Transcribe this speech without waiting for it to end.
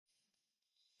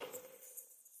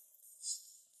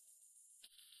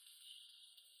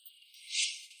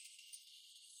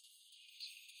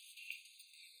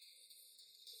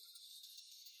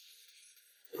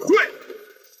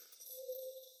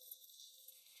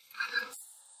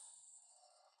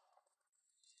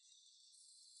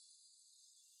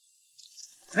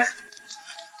哎，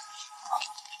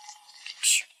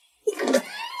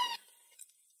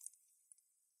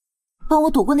帮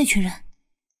我躲过那群人。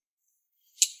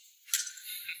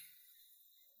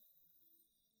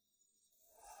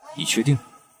你确定？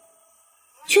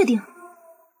确定。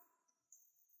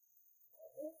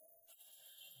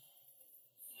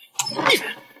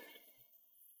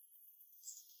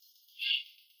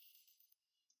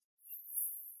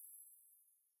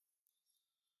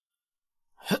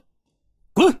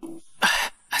滚！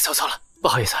哎，错了，不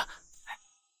好意思啊。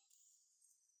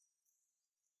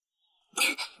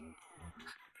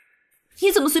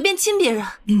你怎么随便亲别人？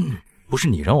不是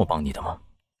你让我帮你的吗？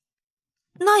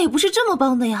那也不是这么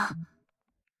帮的呀。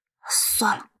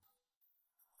算了，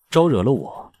招惹了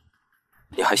我，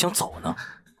你还想走呢？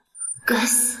该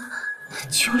死，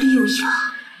酒里有药。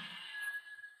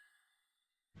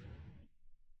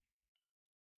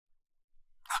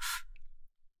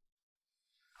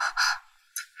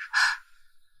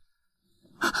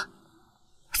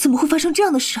怎么会发生这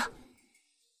样的事？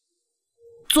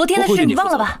昨天的事你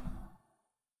忘了吧？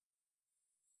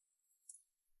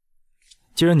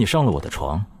既然你上了我的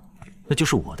床，那就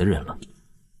是我的人了。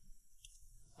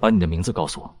把你的名字告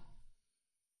诉我。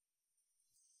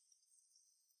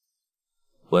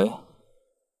喂，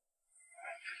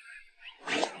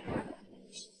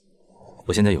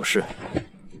我现在有事。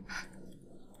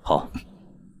好。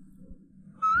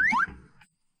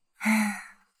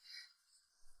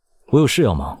我有事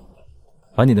要忙，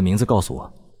把你的名字告诉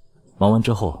我。忙完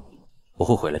之后，我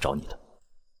会回来找你的。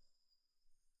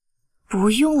不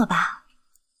用了吧？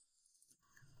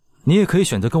你也可以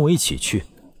选择跟我一起去，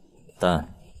但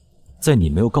在你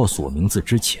没有告诉我名字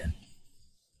之前，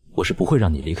我是不会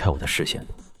让你离开我的视线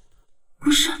的。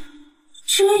不是，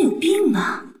这人有病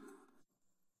吧？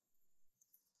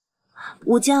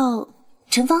我叫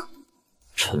陈芳。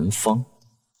陈芳，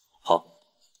好，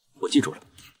我记住了。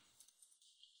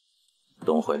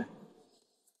等我回来。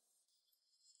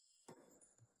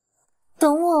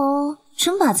等我哦，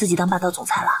真把自己当霸道总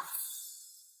裁了。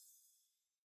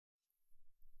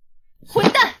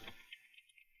混蛋！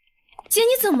姐，你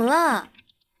怎么了？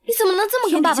你怎么能这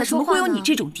么跟爸爸说话呢？怎么会有你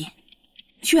这种爹，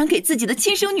居然给自己的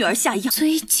亲生女儿下药？所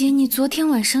以姐，你昨天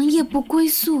晚上夜不归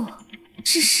宿，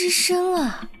是失身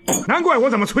了。难怪我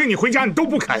怎么催你回家你都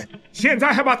不肯，现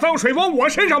在还把脏水往我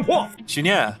身上泼。许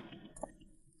念，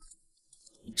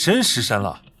真失身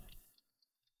了。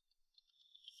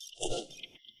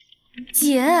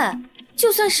姐，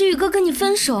就算石宇哥跟你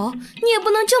分手，你也不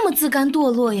能这么自甘堕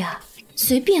落呀！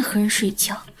随便和人睡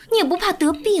觉，你也不怕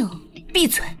得病？闭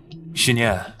嘴！许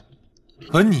念，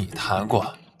和你谈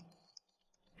过，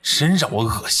真让我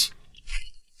恶心。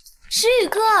石宇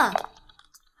哥，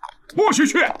不许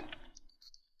去！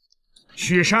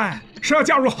许山是要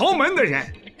嫁入豪门的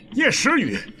人，叶时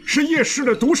雨是叶氏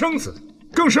的独生子，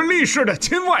更是厉氏的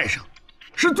亲外甥，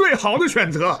是最好的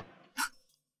选择。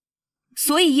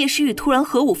所以叶时雨突然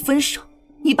和我分手，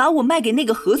你把我卖给那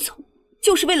个何总，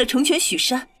就是为了成全许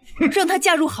山，让她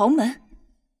嫁入豪门。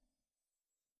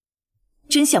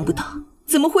真想不到，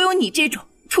怎么会有你这种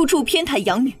处处偏袒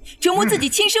养女、折磨自己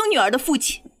亲生女儿的父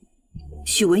亲。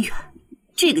许文远，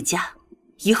这个家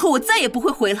以后我再也不会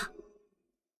回了。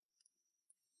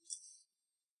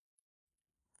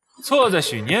错在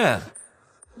许念，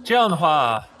这样的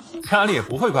话，家里也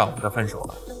不会怪我们的分手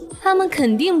了。他们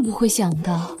肯定不会想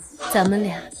到，咱们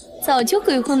俩早就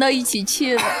鬼混到一起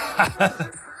去了。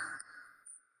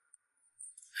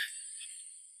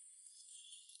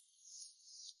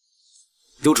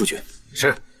丢出去！是。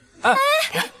哎，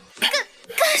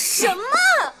干什么？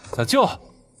小舅，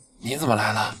你怎么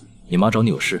来了？你妈找你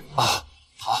有事啊？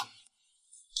好。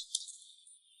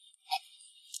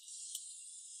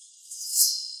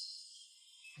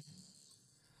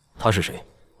她是谁？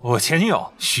我前女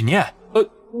友许念。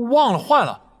忘了换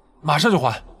了，马上就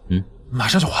换。马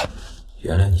上就换。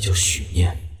原来你叫许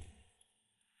念。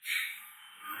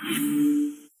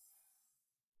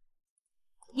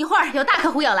一会儿有大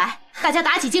客户要来，大家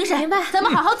打起精神，明白？咱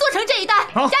们好好做成这一单，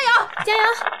加油！加油！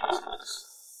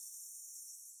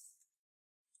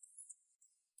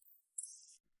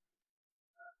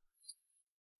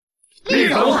厉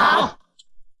总好，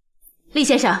厉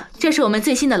先生，这是我们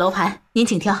最新的楼盘，您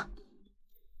请挑。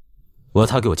我要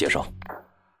他给我介绍。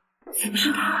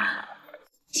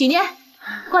许念，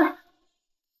过来。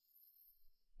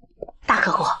大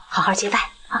客户，好好接待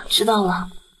啊！知道了。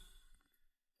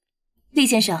厉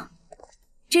先生，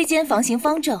这间房型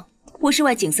方正，卧室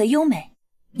外景色优美，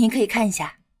您可以看一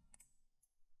下。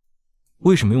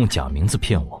为什么用假名字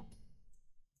骗我？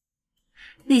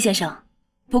厉先生，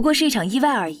不过是一场意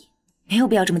外而已，没有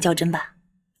必要这么较真吧？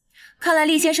看来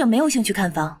厉先生没有兴趣看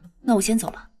房，那我先走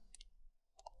了。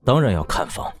当然要看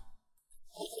房。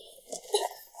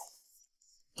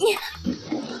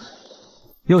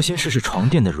你要先试试床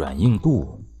垫的软硬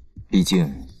度，毕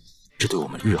竟这对我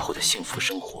们日后的幸福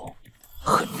生活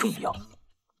很重要。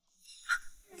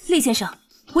厉先生，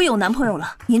我有男朋友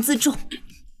了，您自重。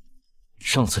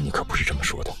上次你可不是这么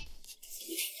说的。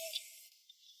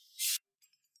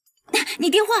你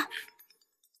电话。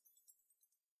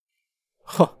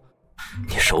哼，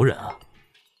你熟人啊。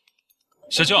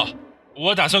小舅，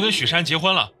我打算跟许山结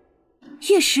婚了。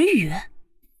叶时雨，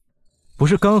不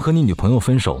是刚和你女朋友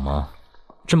分手吗？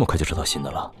这么快就知道新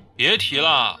的了？别提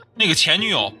了，那个前女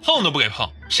友碰都不给碰，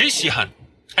谁稀罕？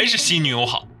还是新女友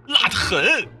好，辣得很。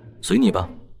随你吧。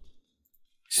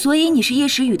所以你是叶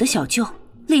时雨的小舅，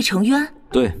厉成渊？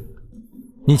对，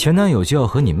你前男友就要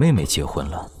和你妹妹结婚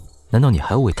了，难道你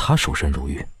还要为他守身如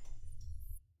玉？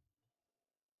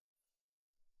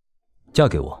嫁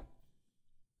给我，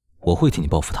我会替你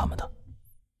报复他们的。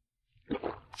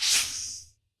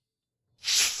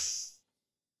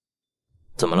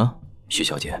怎么了，徐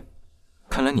小姐？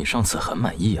看来你上次很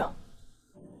满意啊。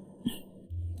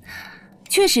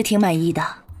确实挺满意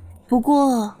的，不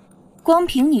过光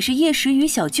凭你是叶时雨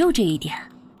小舅这一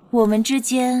点，我们之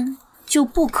间就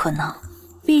不可能。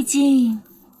毕竟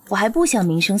我还不想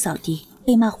名声扫地，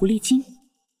被骂狐狸精。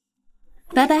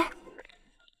拜拜。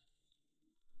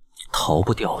逃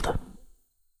不掉的。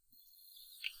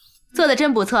做的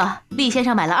真不错，厉先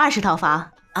生买了20套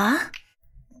房啊！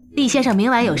厉先生明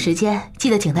晚有时间，记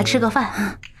得请他吃个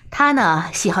饭。他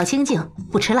呢，喜好清静，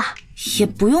不吃辣。也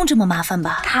不用这么麻烦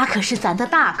吧？他可是咱的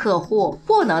大客户，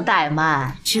不能怠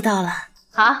慢。知道了。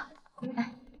好。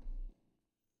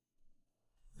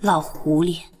老狐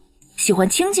狸，喜欢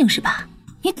清静是吧？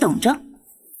你等着。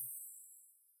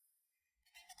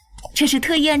这是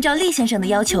特意按照厉先生的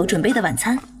要求准备的晚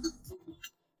餐。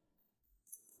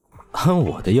按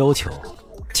我的要求，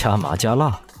加麻加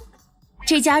辣。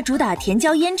这家主打甜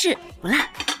椒腌制，不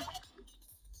辣。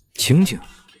清静。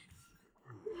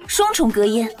双重隔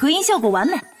音，隔音效果完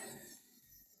美。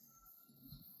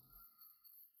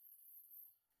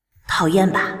讨厌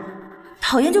吧？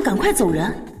讨厌就赶快走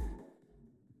人。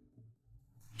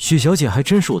许小姐还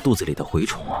真是我肚子里的蛔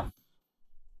虫啊，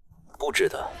布置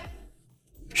的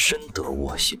深得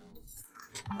我心。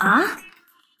啊？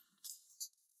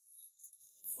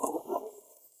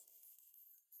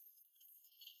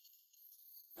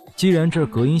既然这儿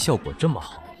隔音效果这么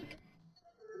好，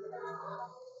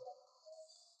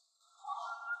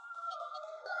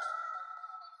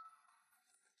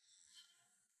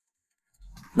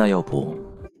那要不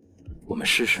我们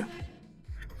试试？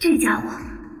这家伙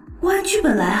不按剧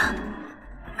本来啊，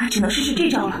那只能试试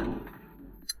这招了。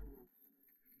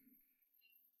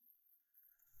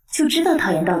就知道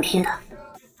讨厌倒贴的。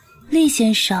厉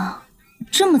先生，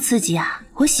这么刺激啊，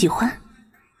我喜欢。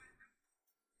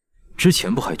之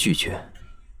前不还拒绝，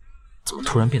怎么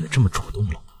突然变得这么主动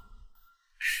了？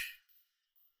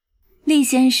厉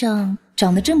先生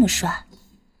长得这么帅，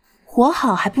活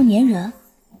好还不粘人，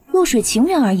露水情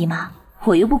缘而已嘛，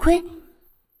我又不亏。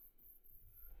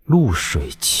露水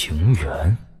情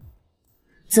缘？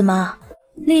怎么，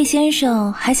厉先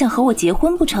生还想和我结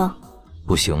婚不成？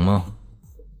不行吗？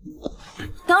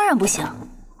当然不行，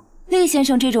厉先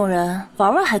生这种人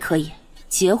玩玩还可以，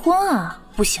结婚啊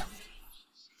不行。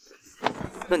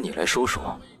那你来说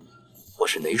说，我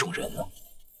是哪种人呢？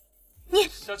你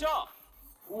小舅，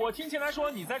我听进来说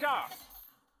你在这儿。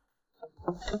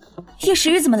叶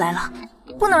时雨怎么来了？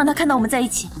不能让他看到我们在一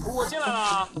起。我进来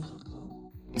了。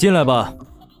进来吧，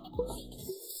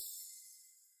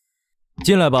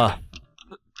进来吧。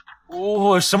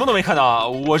我什么都没看到，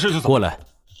我这就走。过来。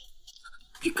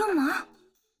你干嘛？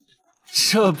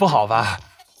这不好吧？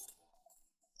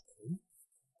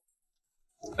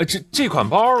这款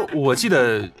包我记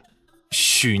得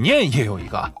许念也有一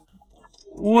个，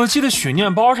我记得许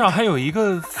念包上还有一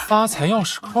个发财钥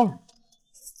匙扣。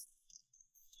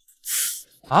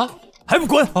啊，还不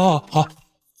滚！哦，好。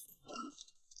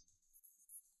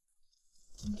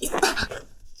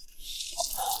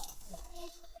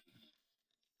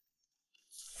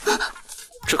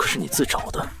这可是你自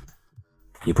找的，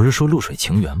你不是说露水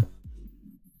情缘吗？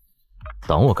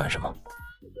挡我干什么？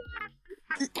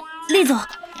厉总，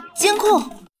监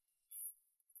控。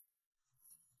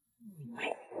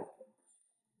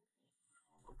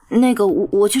那个，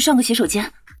我去上个洗手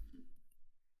间。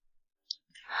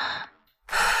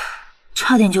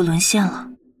差点就沦陷了，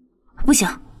不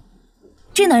行，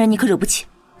这男人你可惹不起，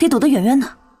得躲得远远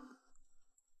的。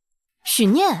许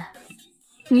念，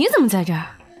你怎么在这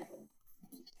儿？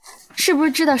是不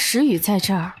是知道时雨在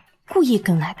这儿，故意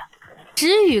跟来的？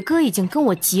时雨哥已经跟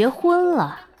我结婚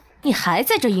了，你还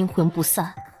在这阴魂不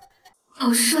散。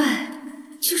好帅，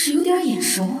就是有点眼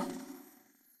熟。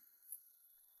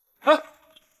哎，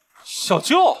小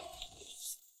舅，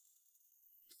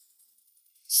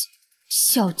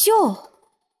小舅，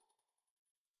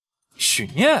许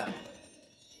念，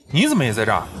你怎么也在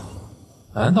这儿？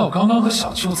难道刚刚和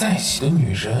小舅在一起的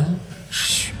女人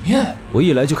是许念？我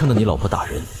一来就看到你老婆打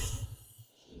人，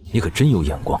你可真有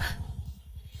眼光。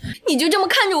你就这么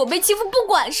看着我被欺负不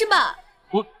管是吧？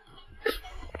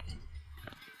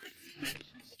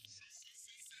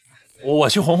我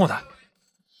去哄哄她，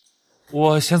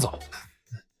我先走。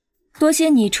多谢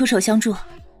你出手相助，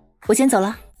我先走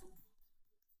了。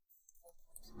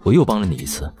我又帮了你一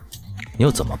次，你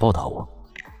要怎么报答我？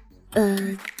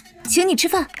请你吃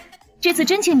饭，这次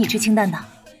真请你吃清淡的。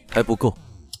还不够。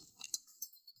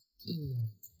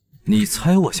你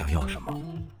猜我想要什么？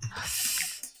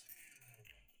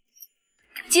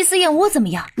鸡丝燕窝怎么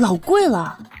样？老贵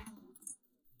了。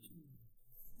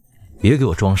别给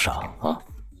我装傻啊！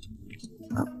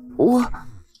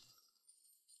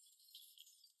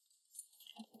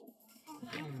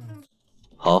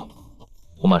好，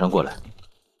我马上过来。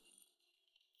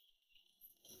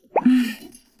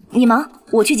你忙，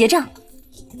我去结账。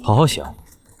好好想，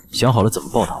想好了怎么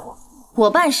报答我。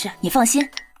我办事，你放心。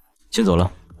先走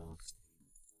了。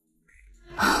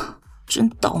真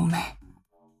倒霉。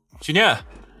许念，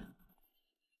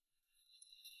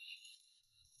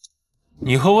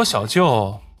你和我小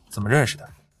舅怎么认识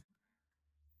的？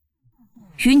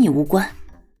与你无关。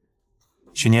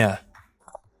许念，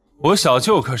我小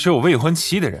舅可是有未婚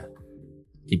妻的人，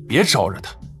你别招惹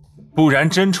他，不然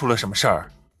真出了什么事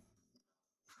儿，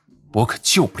我可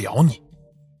救不了你。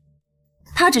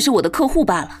他只是我的客户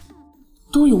罢了，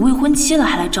都有未婚妻了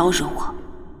还来招惹我，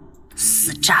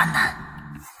死渣男！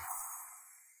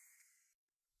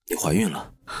你怀孕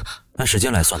了，按时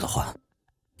间来算的话，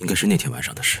应该是那天晚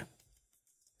上的事。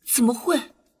怎么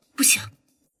会？不行，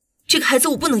这个孩子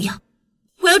我不能养，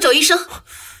我要找医生。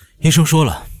医生说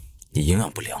了，你营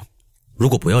养不良，如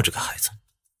果不要这个孩子，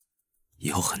以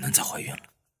后很难再怀孕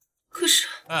了。可是，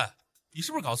哎，你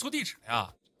是不是搞错地址了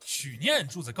呀？许念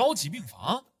住在高级病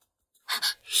房。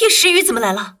叶时雨怎么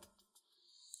来了？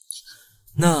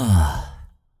那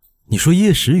你说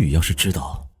叶时雨要是知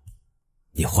道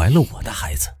你怀了我的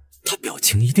孩子，他表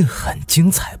情一定很精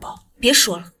彩吧？别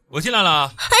说了，我进来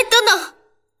了。哎，等等！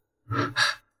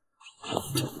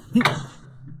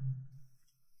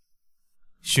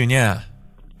许念，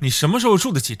你什么时候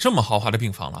住得起这么豪华的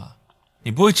病房了？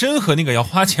你不会真和那个要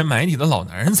花钱买你的老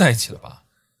男人在一起了吧？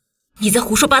你在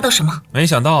胡说八道什么？没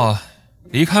想到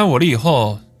离开我了以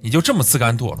后，你就这么自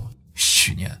甘堕落。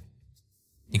许念，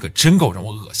你可真够让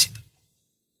我恶心的。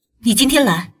你今天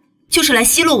来就是来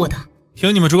奚落我的。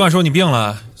听你们主管说你病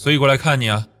了，所以过来看你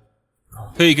啊。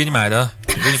可以给你买的，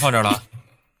我给你放这儿了。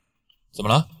怎么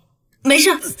了？没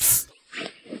事。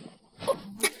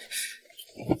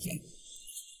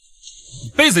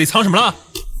被子里藏什么了？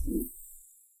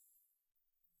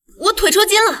我腿抽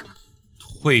筋了。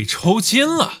腿抽筋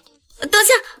了？等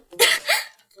下，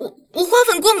我花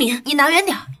粉过敏，你拿远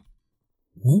点。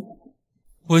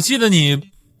我记得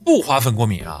你不花粉过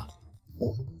敏啊。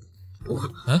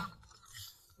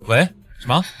喂，什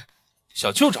么？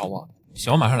小舅找我，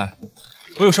行，我马上来。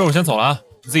我有事我先走了啊，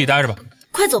你自己待着吧。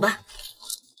快走吧。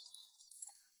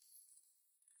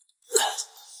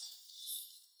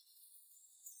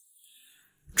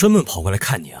专门跑过来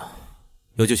看你啊，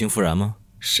有旧情复燃吗？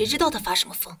谁知道他发什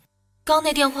么疯？刚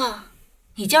那电话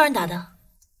你叫人打的？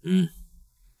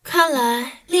看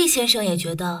来厉先生也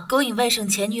觉得勾引外甥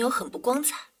前女友很不光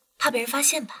彩，怕被人发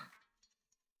现吧？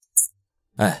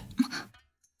哎，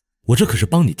我这可是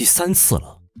帮你第3次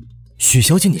了，许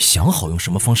小姐，你想好用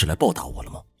什么方式来报答我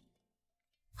了吗？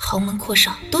豪门阔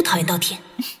少都讨厌到天，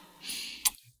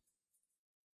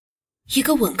一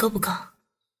个吻够不够？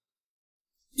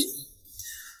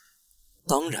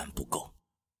当然不够，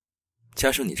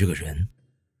加上你这个人，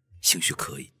兴许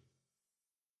可以。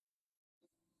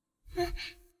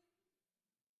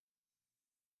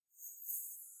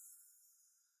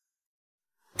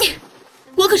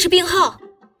我可是病号，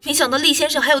没想到厉先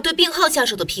生还有对病号下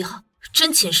手的癖好，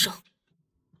真禽兽。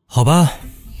好吧，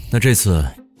那这次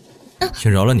先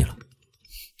饶了你了。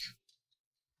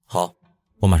好，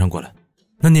我马上过来。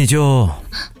那你就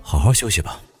好好休息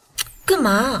吧。干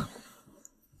嘛？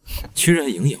居然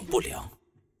营养不良，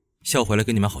下午回来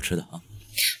给你买好吃的啊。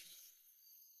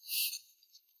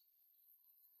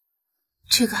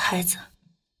这个孩子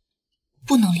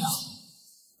不能留。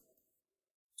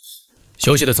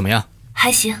休息的怎么样？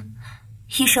还行。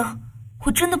医生，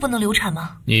我真的不能流产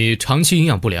吗？你长期营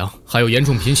养不良，还有严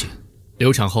重贫血，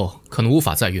流产后可能无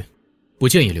法再孕。不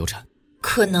建议流产。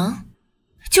可能，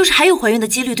就是还有怀孕的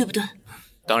几率，对不对？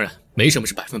当然，没什么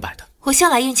是100%的。我向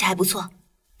来运气还不错，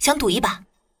想赌一把，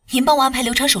您帮我安排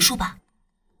流产手术吧。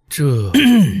这，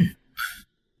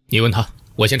你问他，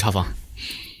我先查房。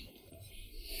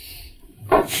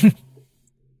哼，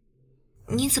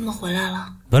你怎么回来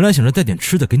了？本来想着带点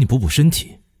吃的给你补补身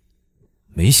体，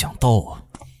没想到啊，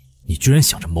你居然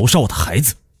想着谋杀我的孩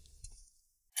子。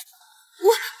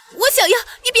我想要，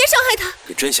你别伤害他。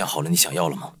你真想好了你想要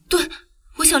了吗？对，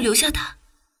我想留下他。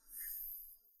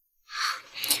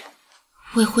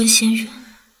未婚先孕，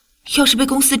要是被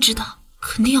公司知道，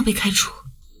肯定要被开除。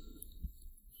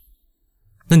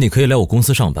那你可以来我公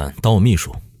司上班，当我秘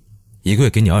书，1个月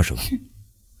给你20万。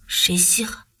谁稀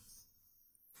罕？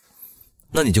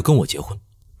那你就跟我结婚，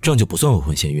这样就不算未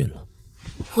婚先孕了。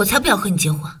我才不要和你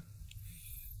结婚。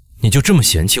你就这么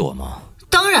嫌弃我吗？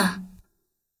当然。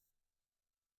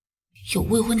有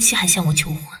未婚妻还向我求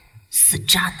婚，死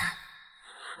渣男！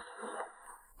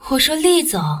我说厉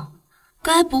总，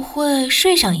该不会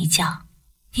睡上一觉，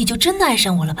你就真的爱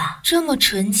上我了吧？这么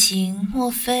纯情，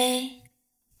莫非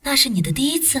那是你的第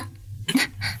一次？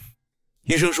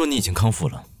医生说你已经康复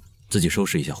了，自己收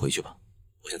拾一下回去吧，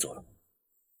我先走了。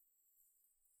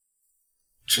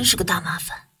真是个大麻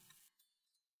烦。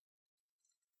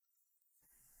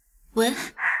喂，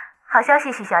好消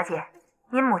息，许小姐，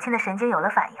您母亲的神经有了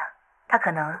反应，她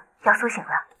可能要苏醒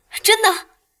了。真的？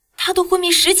她都昏迷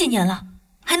10几年了，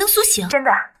还能苏醒？真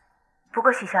的。不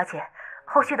过许小姐，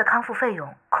后续的康复费用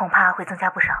恐怕会增加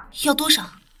不少。要多少？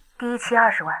第一期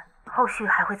20万，后续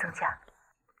还会增加。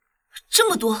这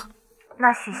么多？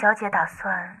那许小姐打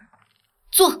算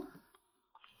做，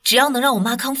只要能让我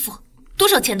妈康复，多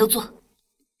少钱都做。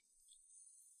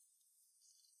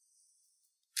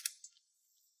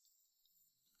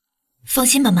放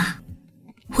心吧，妈，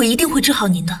我一定会治好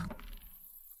您的。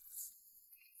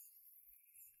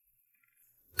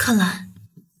看来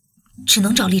只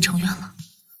能找厉成渊了。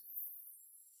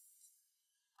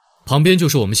旁边就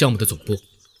是我们项目的总部，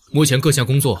目前各项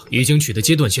工作已经取得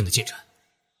阶段性的进展。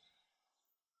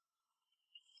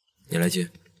你来接。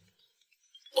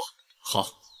哦，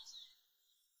好。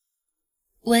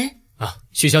喂。啊，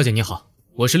许小姐你好，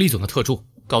我是厉总的特助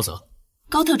高泽。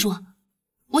高特助，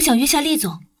我想约下厉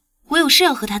总，我有事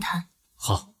要和他谈。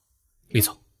好，厉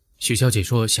总，许小姐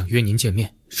说想约您见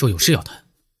面，说有事要谈。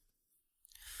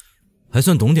还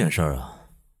算懂点事儿啊，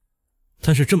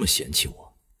但是这么嫌弃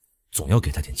我，总要给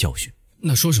他点教训。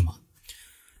那说什么？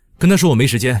跟他说我没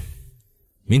时间，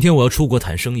明天我要出国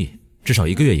谈生意，至少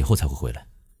1个月以后才会回来。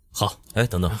好。哎，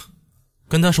等等，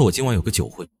跟他说我今晚有个酒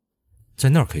会，在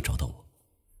那儿可以找到我。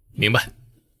明白。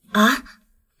啊，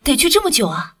得去这么久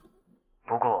啊？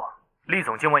不过厉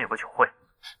总今晚有个酒会。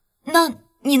那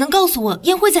你能告诉我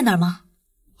宴会在哪儿吗？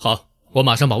好，我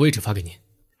马上把位置发给您。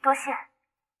多谢。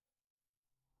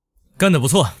干得不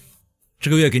错，这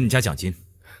个月给你加奖金。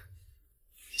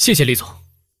谢谢厉总。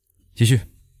继续。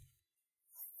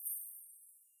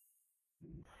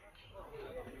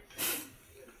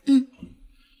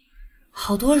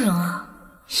好多人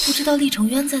啊，不知道厉成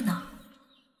渊在哪儿。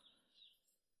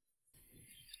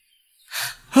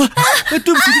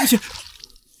对不起，对不起。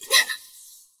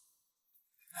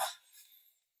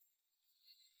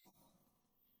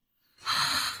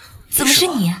怎么是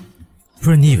你？不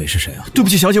然你以为是谁啊？对不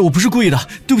起，小姐，我不是故意的，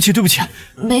对不起，对不起。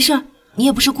没事，你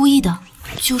也不是故意的，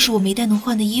就是我没带能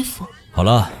换的衣服。好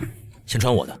了，先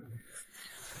穿我的，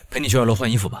陪你去2楼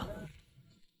换衣服吧。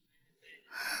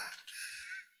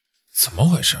怎么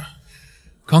回事？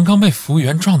刚刚被服务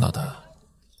员撞到的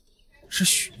是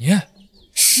许念。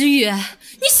石宇，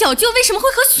你小舅为什么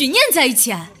会和许念在一起？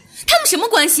他们什么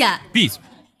关系？闭嘴！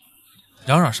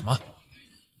嚷嚷什么？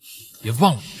别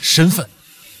忘了你的身份。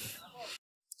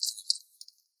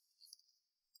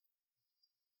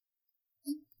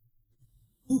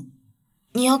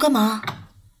你要干嘛？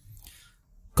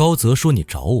高泽说你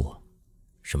找我，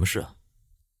什么事啊？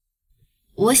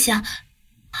我想，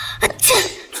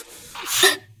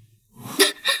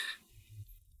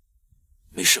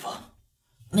没事吧？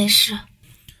没事。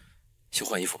去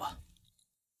换衣服吧。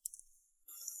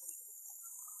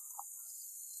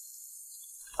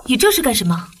你这是干什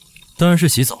么？当然是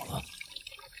洗澡了。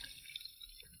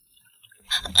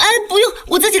哎，不用，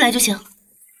我自己来就行。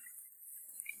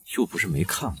又不是没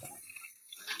看过。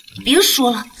别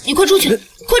说了，你快出去，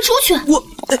快出去！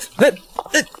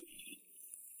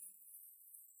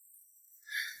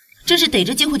真是逮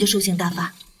着机会就兽性大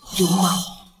发，流氓！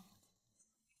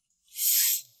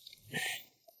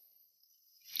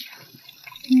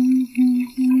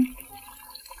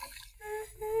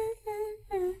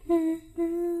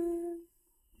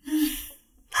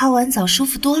泡完澡舒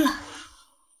服多了。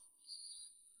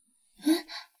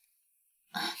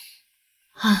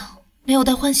没有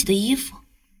带换洗的衣服。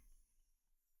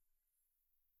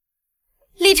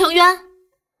厉成渊，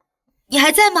你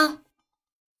还在吗？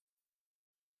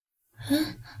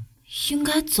应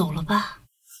该走了吧。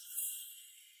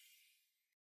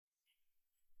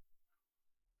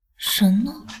人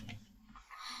呢？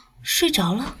睡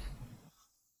着了。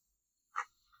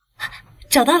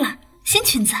找到了，新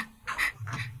裙子。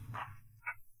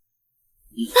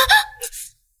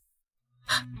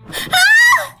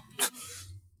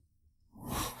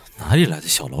哪里来的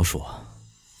小老鼠？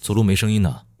走路没声音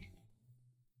呢？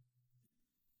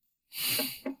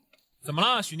怎么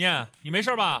了，许念？你没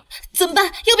事吧？怎么办？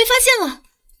要被发现了！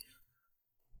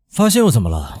发现又怎么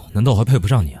了？难道我还配不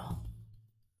上你啊？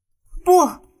不，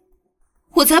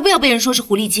我才不要被人说是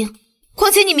狐狸精。况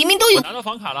且你明明都有。我拿到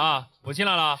房卡了，我进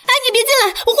来了。哎，你别进来，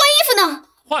我换衣服呢。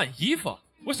换衣服？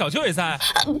我小舅也在。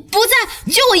不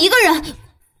在，就我一个人。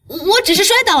我只是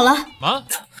摔倒了。啊？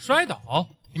摔倒？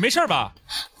你没事吧？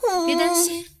别担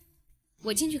心，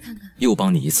我进去看看。又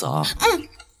帮你一次啊。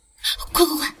快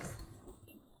快快！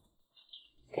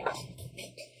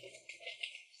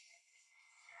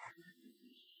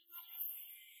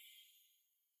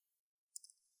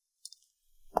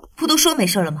不都说没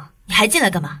事了吗？你还进来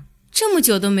干嘛？这么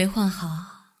久都没换好，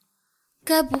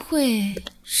该不会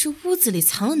是屋子里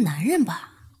藏了男人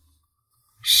吧？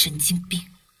神经病，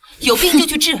有病就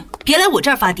去治，别来我这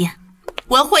儿发癫。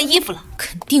我要换衣服了。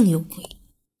肯定有鬼。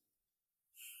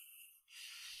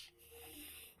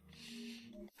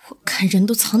我看人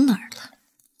都藏哪儿了？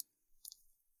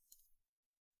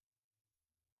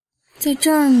在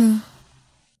这儿呢。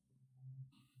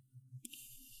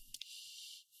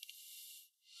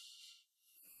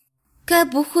该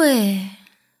不会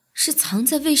是藏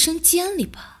在卫生间里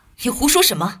吧？你胡说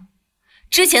什么？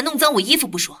之前弄脏我衣服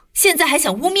不说，现在还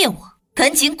想污蔑我，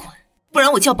赶紧滚，不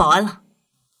然我叫保安了。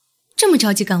这么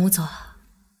着急赶我走啊？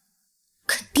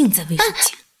肯定在卫生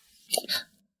间。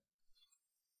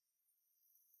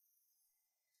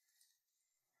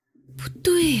不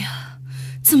对呀，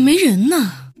怎么没人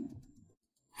呢？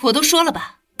我都说了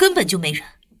吧，根本就没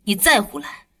人。你再胡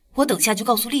来，我等下就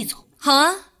告诉厉总。好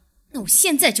啊。那我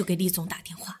现在就给厉总打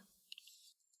电话。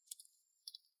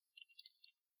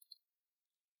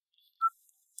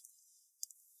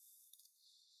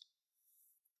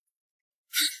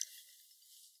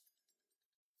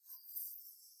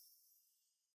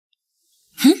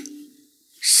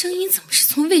声音怎么是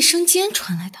从卫生间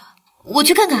传来的？我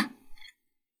去看看。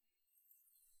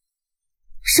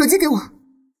手机给我。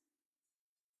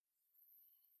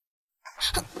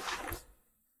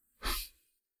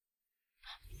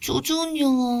求求你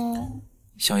了！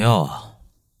想要啊，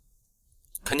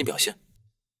看你表现。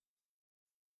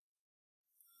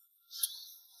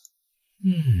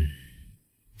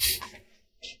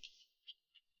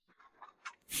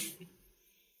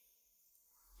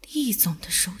厉总的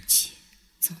手机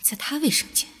怎么在他卫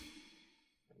生间？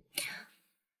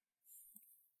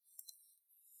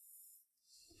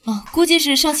估计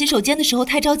是上洗手间的时候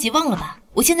太着急忘了吧。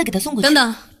我现在给他送过去。等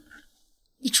等，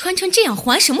你穿成这样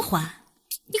还什么还？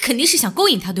你肯定是想勾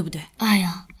引他，对不对？哎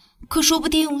呀，可说不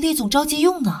定厉总着急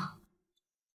用呢。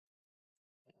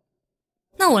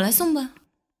那我来送吧。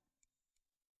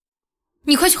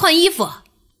你快去换衣服，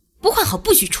不换好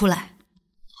不许出来。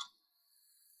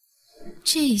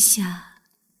这一下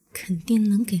肯定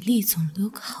能给厉总留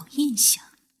个好印象。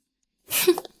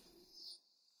哼！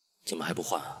怎么还不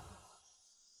换啊？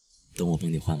等我帮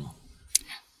你换吗？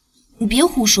你别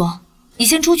胡说，你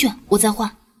先出去，我再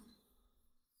换。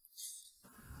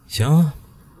行啊，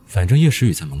反正叶时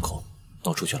雨在门口，那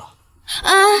我出去了。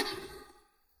啊！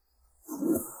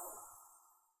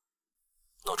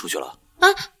那我出去了。啊！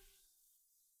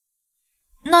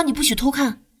那你不许偷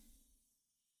看。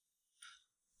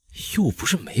又不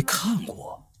是没看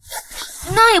过。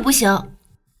那也不行。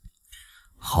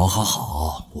好，好，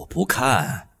好，我不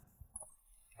看。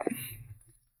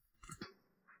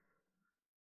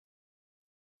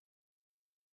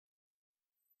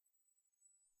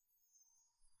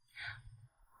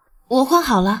我换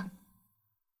好了。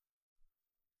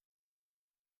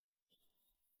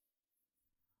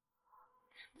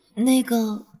那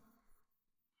个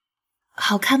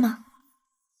好看吗？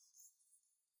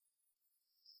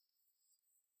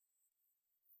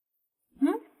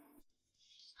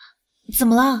怎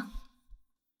么了？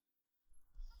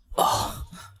啊，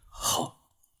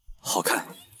好看，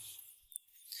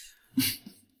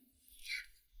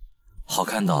好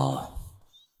看到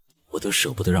我都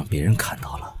舍不得让别人看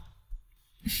到了。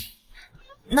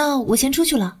那我先出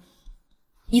去了，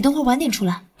你等会儿晚点出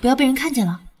来，不要被人看见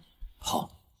了。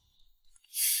好。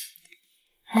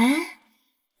哎，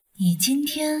你今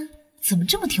天怎么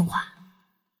这么听话？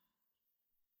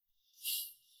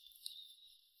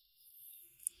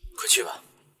快去吧。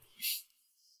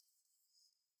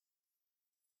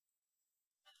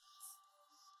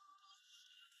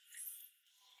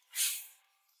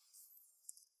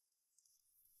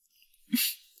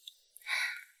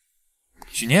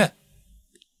许念，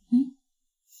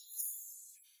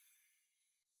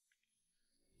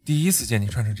第一次见你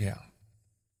穿成这样，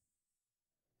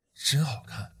真好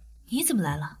看。你怎么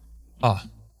来了？啊，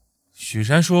许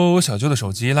山说我小舅的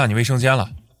手机落你卫生间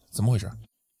了，怎么回事？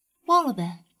忘了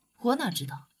呗，我哪知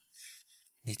道。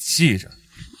你记着，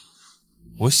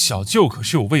我小舅可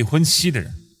是有未婚妻的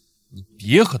人，你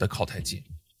别和他靠太近。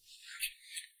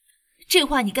这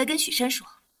话你该跟许山说，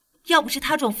要不是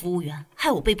他撞服务员害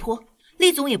我被泼，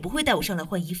厉总也不会带我上来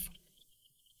换衣服。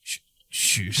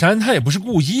许山他也不是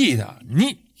故意的，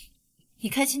你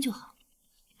开心就好。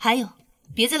还有，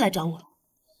别再来找我了，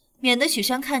免得许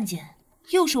山看见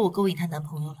又说我勾引他男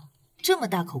朋友了。这么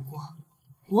大口锅，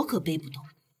我可背不动。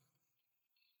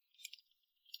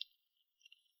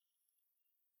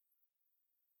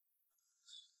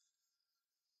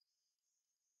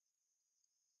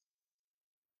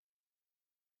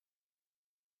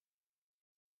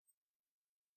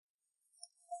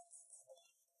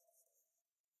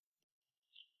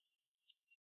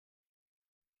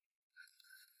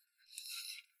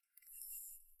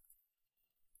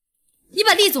你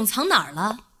把厉总藏哪儿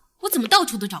了？我怎么到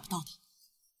处都找不到他？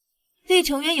厉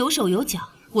成渊有手有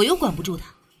脚，我又管不住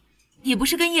他。你不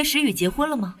是跟叶时雨结婚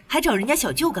了吗？还找人家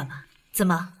小舅干嘛？怎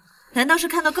么？难道是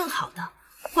看到更好的，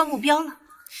换目标了？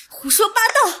胡说八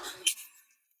道！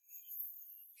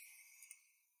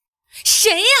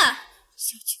谁呀？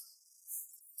小舅，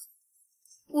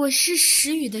我是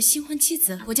时雨的新婚妻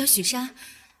子，我叫许珊。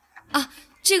啊，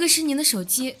这个是您的手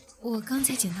机，我刚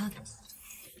才捡到的。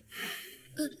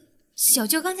小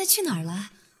舅刚才去哪儿了？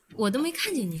我都没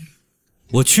看见您。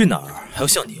我去哪儿还要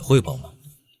向你汇报吗？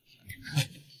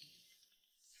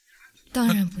当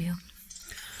然不用。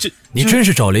你真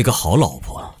是找了一个好老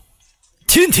婆，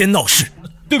天天闹事。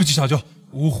对不起，小舅，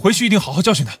我回去一定好好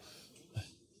教训他。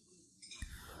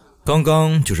刚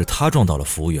刚就是他撞到了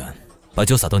服务员，把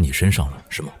酒洒到你身上了，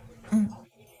是吗？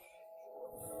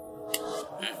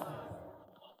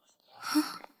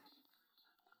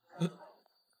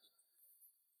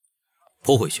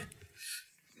泼回去！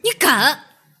你敢！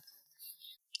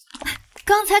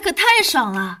刚才可太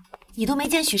爽了，你都没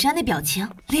见许山那表情，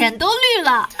脸都绿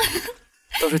了。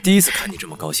倒是第一次看你这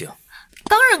么高兴。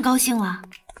当然高兴了，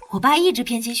我爸一直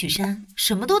偏心许山，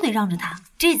什么都得让着他。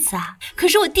这次啊，可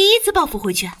是我第一次报复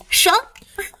回去，爽！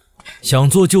想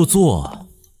做就做，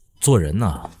做人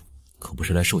呐，可不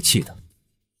是来受气的。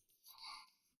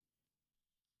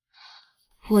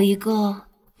我一个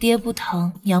爹不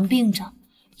疼娘病着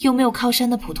又没有靠山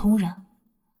的普通人，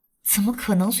怎么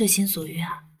可能随心所欲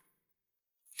啊？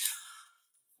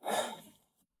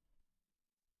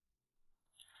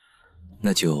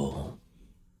那就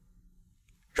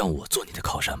让我做你的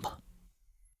靠山吧。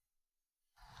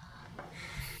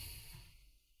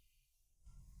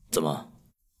怎么？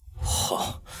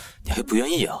好，你还不愿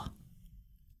意啊？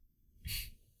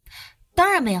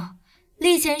当然没有，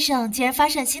厉先生既然发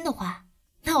善心的话，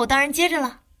那我当然接着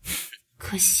了。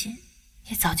可惜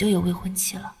你早就有未婚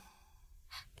妻了。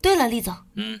对了，厉总，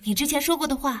你之前说过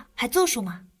的话还作数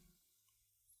吗？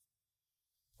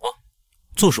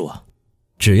作数啊，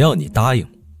只要你答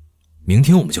应，明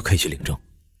天我们就可以去领证。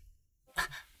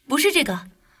不是这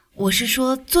个，我是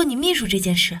说做你秘书这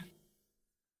件事。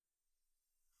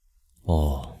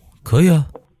哦，可以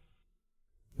啊，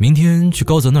明天去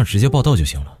高泽那儿直接报到就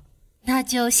行了。那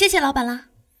就谢谢老板啦。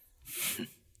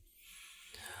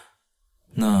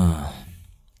那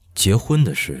结婚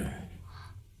的事，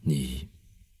你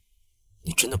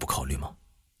真的不考虑吗？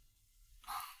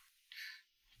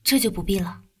这就不必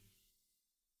了。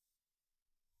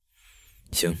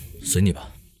行，随你吧。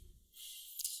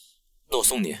那我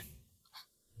送你。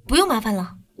不用麻烦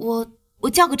了，我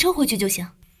叫个车回去就行。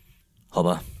好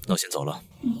吧，那我先走了。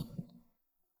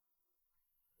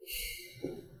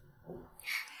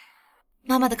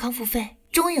妈妈的康复费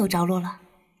终于有着落了。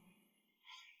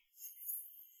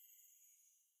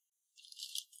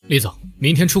厉总，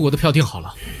明天出国的票订好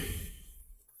了。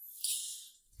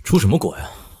出什么国呀？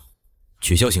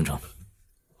取消行程。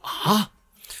啊？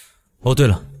哦，对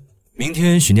了，明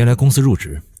天许念来公司入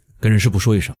职，跟人事部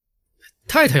说一声。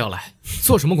太太要来，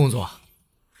做什么工作啊？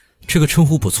这个称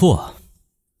呼不错啊。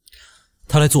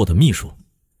他来做我的秘书。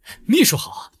秘书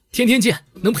好啊，天天见，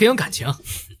能培养感情。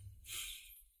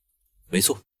没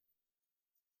错。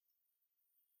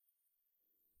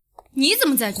你怎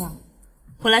么在这儿？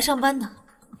我来上班的，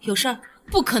有事儿？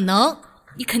不可能，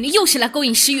你肯定又是来勾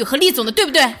引石宇和厉总的，对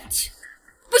不对？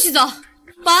不许走！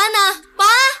保安呢？保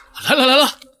安！来了来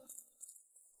了，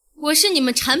我是你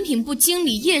们产品部经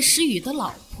理叶时雨的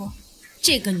老婆，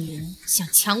这个女人想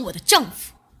抢我的丈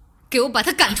夫，给我把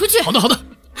她赶出去。好的好的，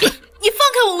你放开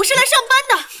我，我是来上班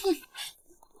的。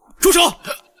住手！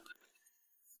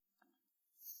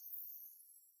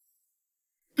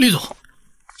厉总，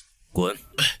滚！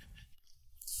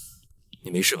你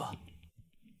没事吧？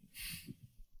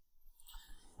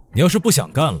你要是不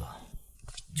想干了，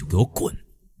就给我滚！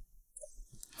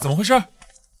怎么回事？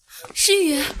时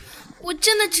雨，我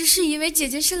真的只是以为姐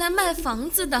姐是来卖房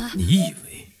子的。你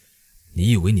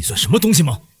以为你算什么东西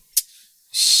吗？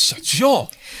小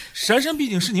舅，珊珊毕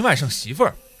竟是你晚上媳妇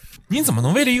儿，你怎么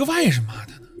能为了一个外人骂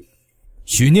她呢？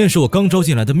许念是我刚招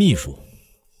进来的秘书，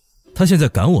他现在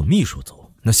赶我秘书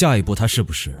走，那下一步他是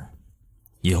不是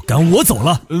也要赶我走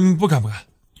了？不敢。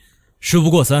事不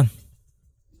过三，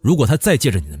如果他再借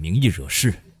着你的名义惹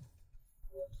事，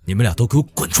你们俩都给我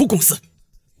滚出公司！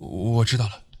我知道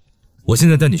了。我现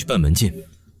在带你去办门禁，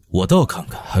我倒看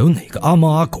看还有哪个阿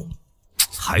猫阿狗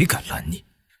还敢拦你！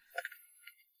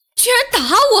居然打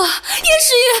我！叶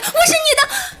时雨，我是你的！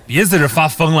别在这发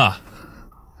疯了！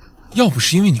要不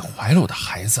是因为你怀了我的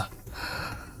孩子，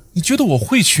你觉得我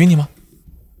会娶你吗？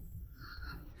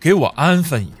给我安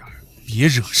分一点，别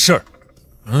惹事儿。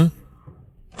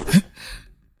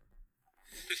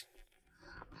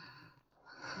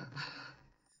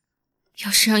要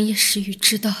是让叶时雨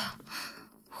知道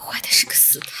我怀的是个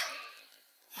死胎，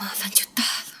麻烦就大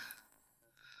了。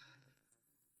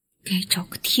该找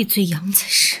个替罪羊才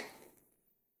是。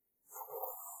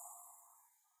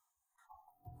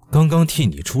刚刚替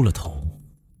你出了头，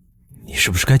你是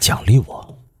不是该奖励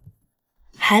我？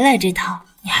还来这套，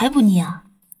你还不腻啊？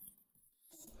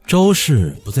招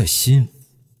式不在心，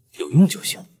有用就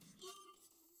行。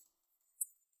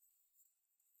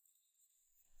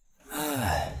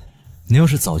你要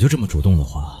是早就这么主动的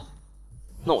话，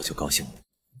那我就高兴了。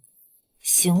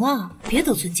行了，别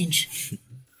得寸进尺。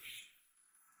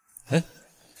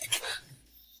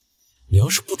你要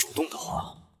是不主动的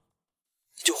话，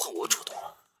就换我主动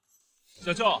了。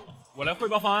小舅，我来汇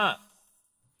报方案。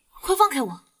快放开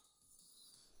我！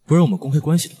不然我们公开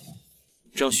关系的话，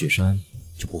这样雪山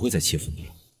就不会再欺负你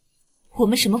了。我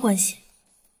们什么关系？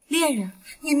恋人？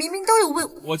你明明都有为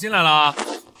我进来了啊。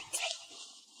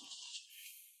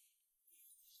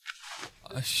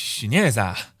许念也在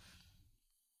啊。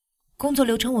工作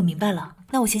流程我明白了，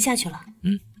那我先下去了。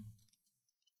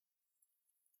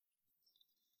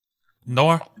你等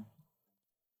会儿，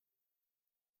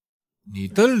你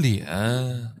的脸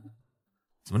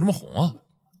怎么这么红啊？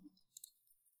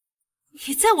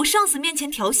你在我上司面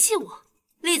前调戏我，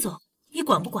厉总，你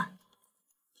管不管？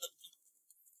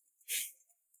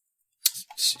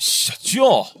小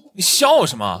舅，你笑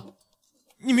什么？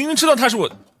你明明知道她是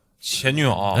我前女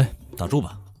友。打住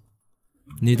吧，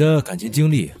你的感情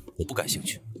经历我不感兴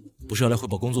趣，不是要来汇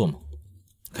报工作吗？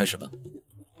开始吧。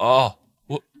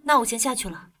那我先下去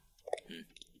了。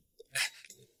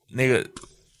那个，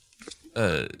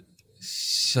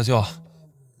小舅，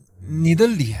你的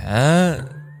脸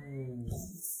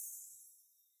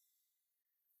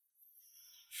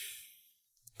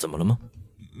怎么了吗？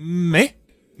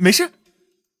没事。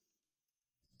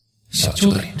小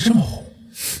舅的脸这么红，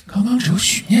刚刚只有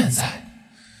许念在，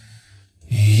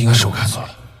应该是我看错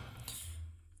了。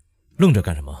愣着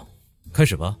干什么？开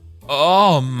始吧。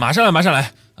马上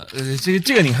来。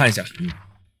这个你看一下。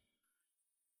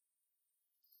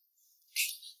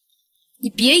你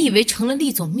别以为成了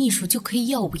厉总秘书就可以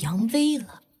耀武扬威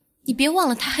了，你别忘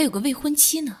了他还有个未婚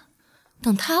妻呢，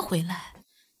等他回来，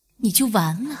你就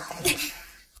完了。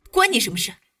关你什么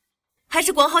事？还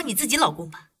是管好你自己老公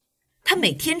吧。他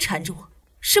每天缠着我，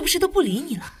是不是都不理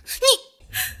你了？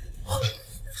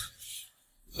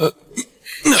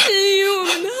至于我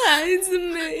们的孩子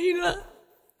没了。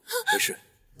没事，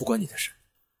不关你的事。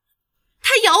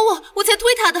他咬我，我才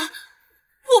推他的。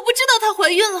我不知道她怀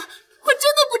孕了，我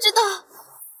真的不知道。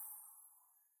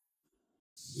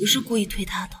不是故意推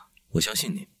他的。我相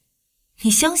信你。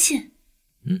你相信？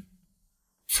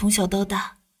从小到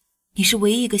大，你是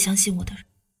唯一一个相信我的人。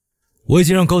我已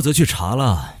经让高泽去查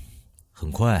了，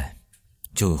很快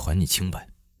就会还你清白。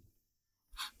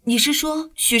你是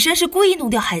说许山是故意弄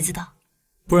掉孩子的？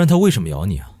不然他为什么咬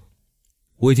你啊？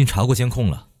我已经查过监控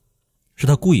了，是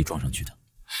他故意撞上去的。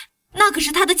那可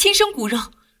是他的亲生骨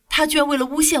肉，他居然为了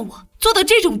诬陷我做到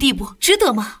这种地步，值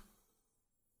得吗？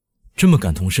这么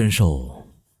感同身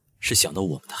受，是想到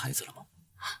我们的孩子了吗？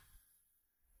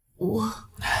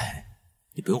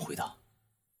你不用回答。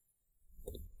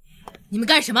你们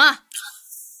干什么？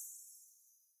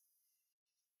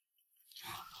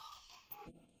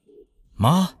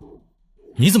妈，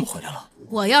你怎么回来了？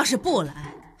我要是不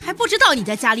来，还不知道你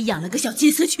在家里养了个小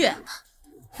金丝雀。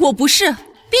我不是。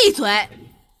闭嘴！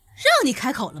让你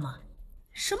开口了吗？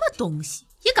什么东西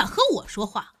也敢和我说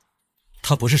话？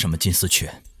他不是什么金丝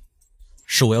雀，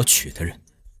是我要娶的人。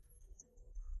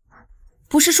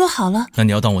不是说好了？那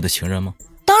你要当我的情人吗？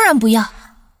当然不要。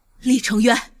厉成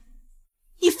渊，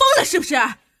你疯了是不是？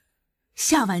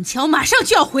夏晚桥马上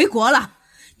就要回国了，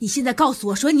你现在告诉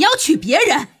我说你要娶别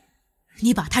人，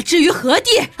你把他置于何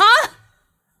地啊？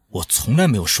我从来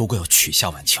没有说过要娶夏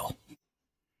晚桥，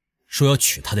说要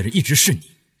娶她的人一直是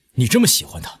你。你这么喜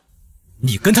欢他，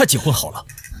你跟他结婚好了。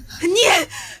你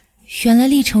原来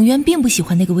厉成渊并不喜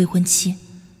欢那个未婚妻，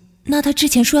那他之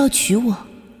前说要娶我，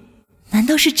难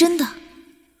道是真的？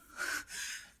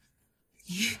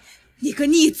你个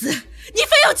逆子，你非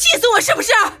要气死我是不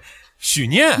是？许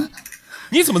念，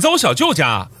你怎么在我小舅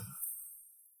家？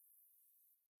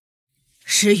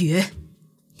石宇，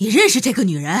你认识这个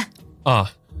女人？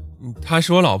啊，她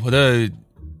是我老婆的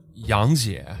杨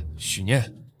姐，许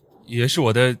念，也是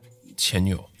我的前女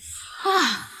友。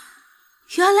啊，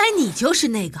原来你就是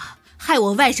那个害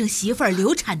我外甥媳妇儿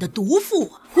流产的毒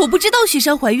妇。我不知道许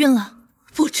珊怀孕了。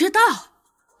不知道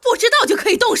就可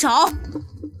以动手？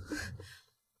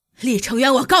厉成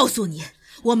渊，我告诉你，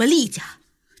我们厉家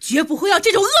绝不会要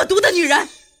这种恶毒的女人。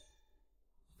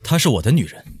她是我的女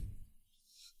人，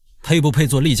她又不配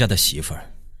做厉家的媳妇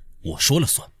儿，我说了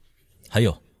算。还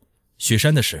有许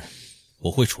珊的事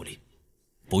我会处理，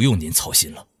不用您操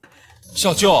心了。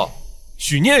小舅，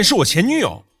许念是我前女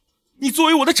友，你作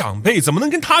为我的长辈，怎么能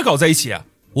跟她搞在一起啊？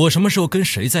我什么时候跟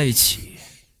谁在一起，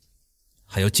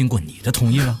还要经过你的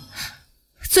同意了？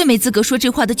最没资格说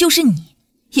这话的就是你，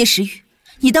叶时雨。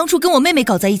你当初跟我妹妹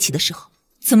搞在一起的时候，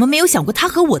怎么没有想过她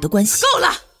和我的关系？够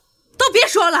了，都别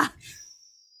说了。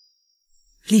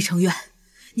厉成渊，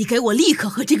你给我立刻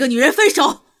和这个女人分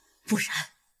手，不然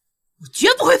我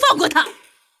绝不会放过她。你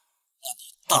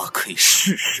大可以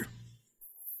试试。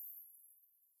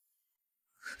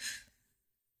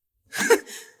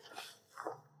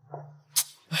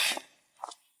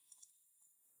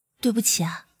对不起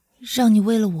啊，让你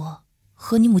为了我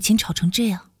和你母亲吵成这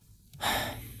样。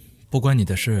不关你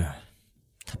的事，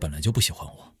他本来就不喜欢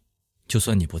我，就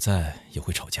算你不在也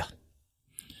会吵架。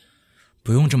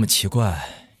不用这么奇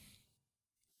怪，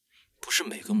不是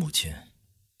每个母亲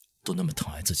都那么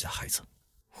疼爱自己的孩子。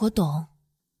我懂，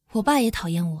我爸也讨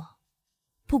厌我，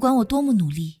不管我多么努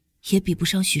力，也比不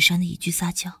上许珊的一句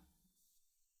撒娇。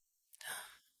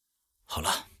好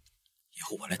了，以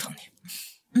后我来疼你。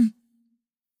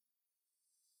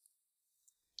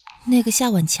那个夏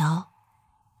晚桥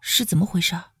是怎么回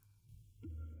事？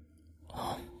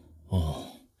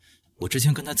我之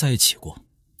前跟他在一起过，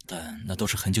但那都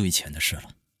是很久以前的事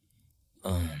了。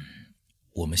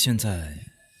我们现在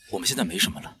没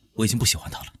什么了，我已经不喜欢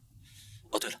他了。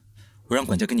哦，对了，我让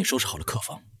管家给你收拾好了客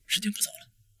房，时间不早了，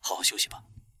好好休息吧。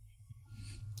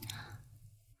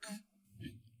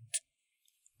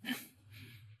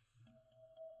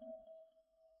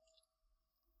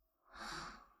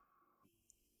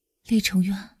厉成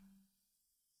渊，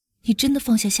你真的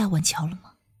放下夏晚桥了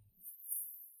吗？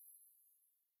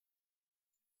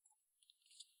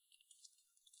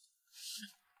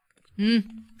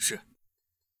是。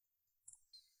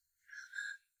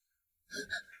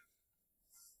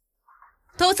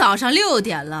都早上6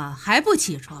点了，还不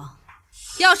起床？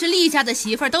要是厉家的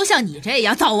媳妇儿都像你这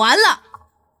样，早完了。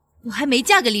我还没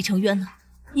嫁给厉成渊呢，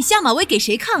你下马威给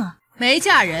谁看啊？没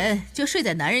嫁人就睡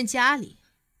在男人家里，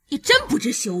你真不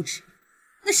知羞耻，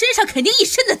那身上肯定一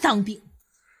身的脏病。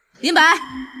林白，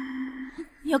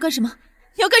你要干什么？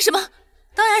你要干什么？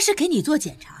当然是给你做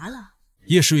检查了。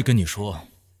叶时雨跟你说，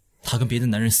他跟别的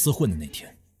男人厮混的那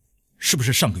天，是不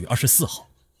是上个月24号？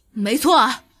没错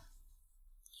啊。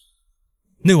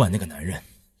那晚那个男人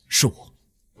是我。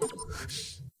走，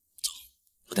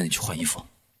我带你去换衣服。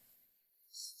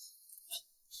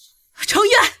程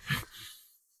渊，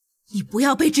你不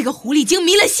要被这个狐狸精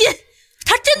迷了心，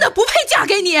她真的不配嫁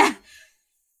给你。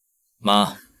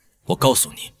妈，我告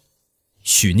诉你，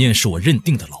许念是我认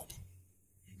定的老婆，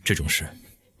这种事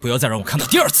不要再让我看到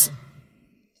第二次。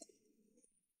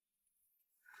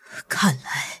看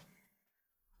来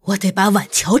我得把晚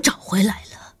桥找回来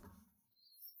了。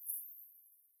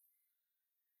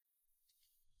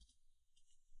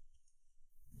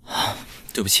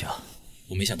对不起啊，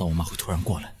我没想到我妈会突然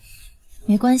过来。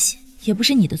没关系，也不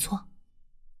是你的错。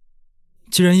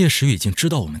既然叶时雨已经知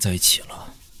道我们在一起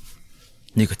了，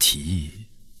那个提议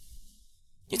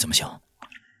你怎么想？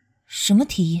什么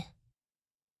提议？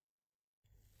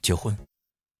结婚。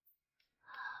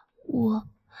我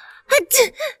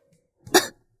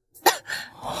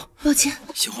抱歉。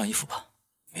先换衣服吧，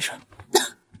没事。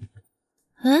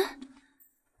嗯，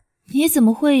你怎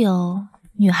么会有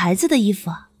女孩子的衣服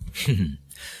啊？哼哼，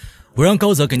我让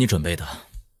高泽给你准备的，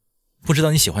不知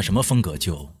道你喜欢什么风格，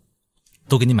就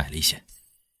都给你买了一些。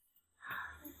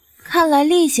看来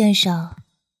厉先生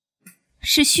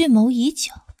是蓄谋已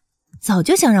久，早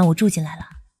就想让我住进来了。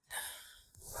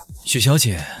许小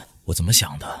姐，我怎么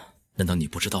想的，难道你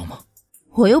不知道吗？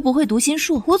我又不会读心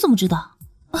术，我怎么知道？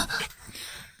啊，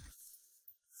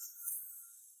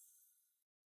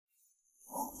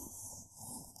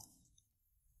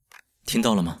听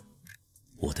到了吗？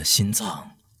我的心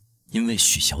脏因为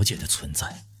许小姐的存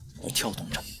在而跳动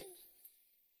着。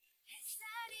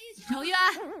程渊，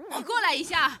你过来一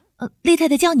下。厉太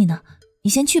太叫你呢，你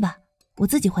先去吧，我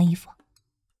自己换衣服。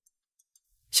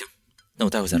行，那我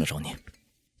待会再来找你。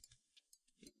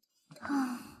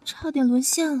啊，差点沦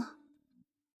陷了。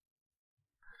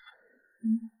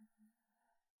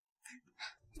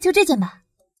就这件吧。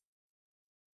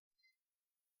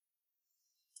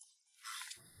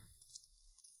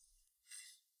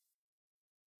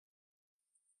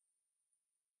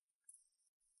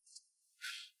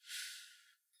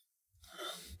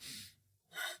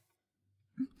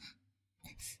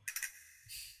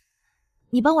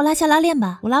你帮我拉下拉链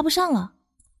吧，我拉不上了。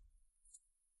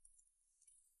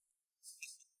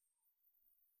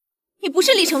你不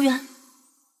是李成元，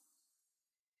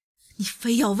你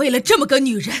非要为了这么个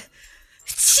女人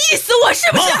气死我是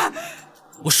不是？妈，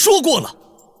我说过了，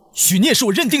许念是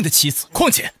我认定的妻子，况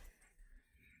且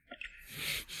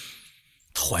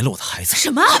她怀了我的孩子。什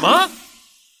么？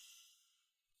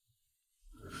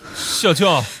小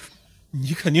舅，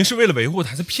你肯定是为了维护我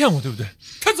才在骗我，对不对？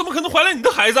她怎么可能怀了你的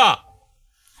孩子？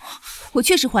我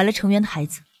确实怀了成渊的孩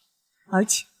子，而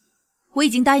且我已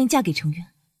经答应嫁给成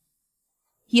渊。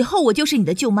以后我就是你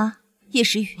的舅妈叶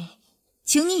时雨，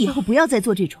请你以后不要再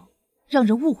做这种让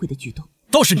人误会的举动。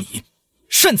倒是你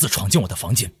擅自闯进我的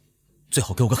房间，最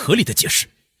好给我个合理的解释。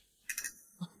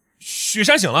许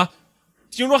山醒了，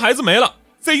听说孩子没了，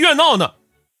在医院闹呢。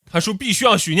他说必须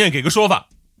让许念给个说法，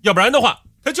要不然的话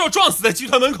他就要撞死在集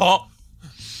团门口。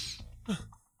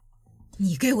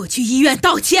你给我去医院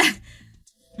道歉，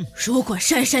如果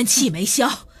珊珊气没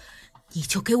消，你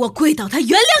就给我跪到她原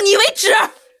谅你为止。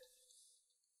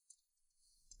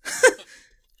哼，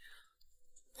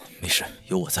没事，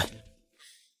有我在。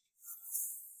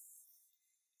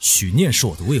许念是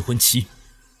我的未婚妻，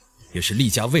也是厉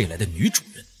家未来的女主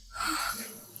人，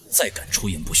再敢出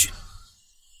言不逊，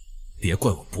别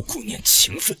怪我不顾念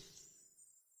情分。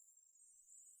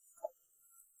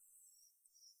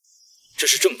这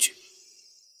是证据，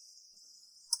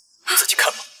你自己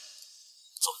看吧。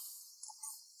走。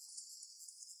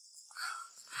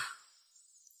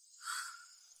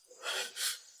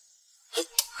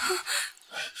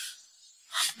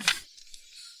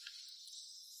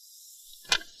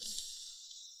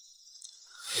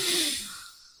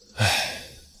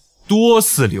多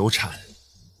次流产，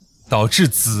导致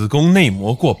子宫内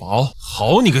膜过薄。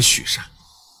好你个许山，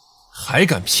还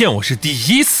敢骗我是第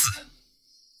一次！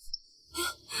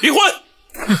离婚！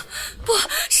不，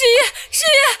师爷，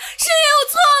我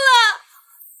错了。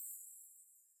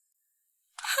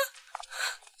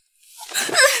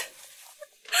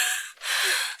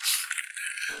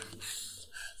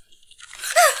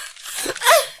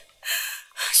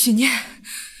许念，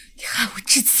你害我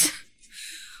至此，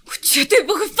我绝对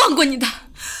不会放过你的。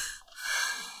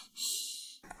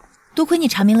多亏你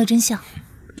查明了真相，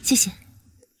谢谢。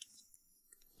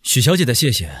许小姐的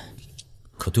谢谢，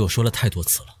可对我说了太多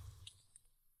次了。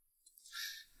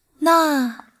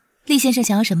那厉先生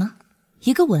想要什么？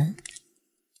一个吻？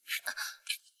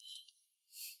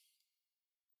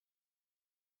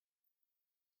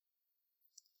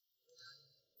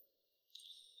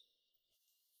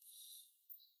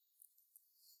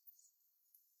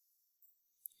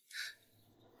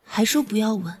还说不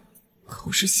要吻，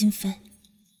口是心非。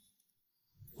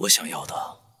我想要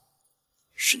的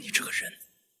是你这个人。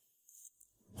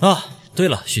啊，对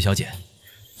了，许小姐，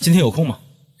今天有空吗？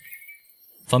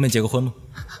方便结个婚吗？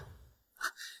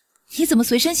你怎么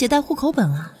随身携带户口本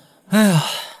啊？哎呀，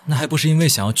那还不是因为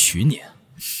想要娶你。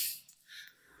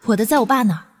我的在我爸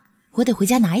那儿，我得回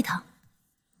家拿一趟。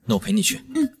那我陪你去。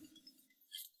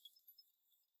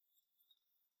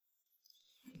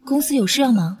公司有事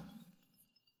要忙？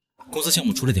公司项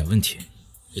目出了点问题，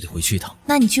我得回去一趟。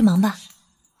那你去忙吧，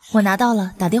我拿到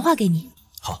了打电话给你。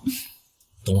好，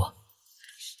等我。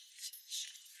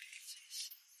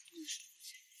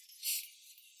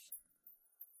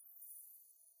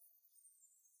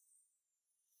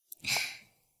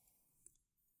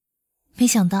没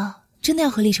想到真的要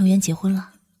和厉成元结婚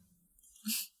了。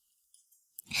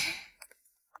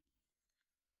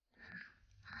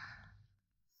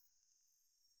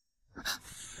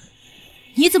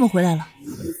你怎么回来了？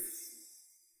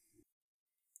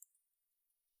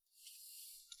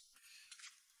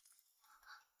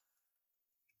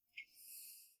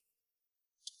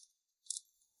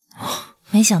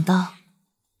没想到，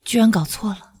居然搞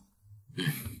错了。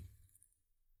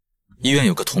医院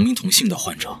有个同名同姓的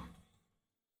患者，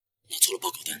拿错了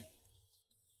报告单，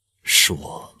是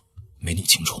我没理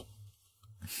清楚。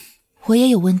我也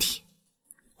有问题，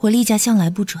我例假向来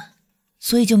不准，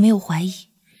所以就没有怀疑。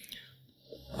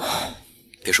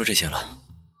别说这些了，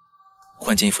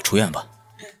换件衣服出院吧。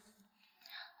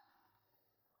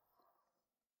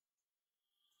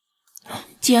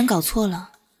既然搞错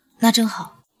了，那正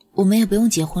好，我们也不用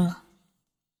结婚了。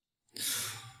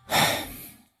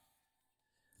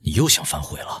你又想反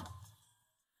悔了？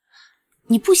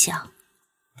你不想？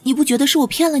你不觉得是我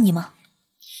骗了你吗？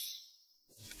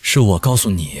是我告诉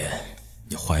你，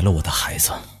你怀了我的孩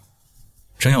子。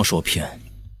真要说骗，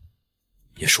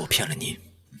也是我骗了你。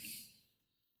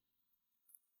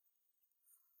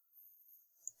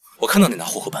我看到你拿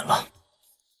户口本了，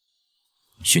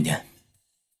许念，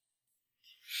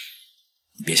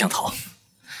你别想逃。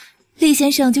厉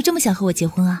先生就这么想和我结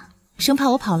婚啊？生怕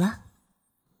我跑了？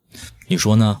你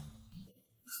说呢？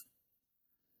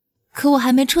可我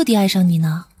还没彻底爱上你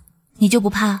呢，你就不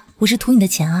怕我是图你的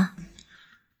钱啊？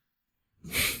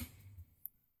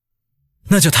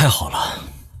那就太好了，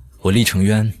我厉成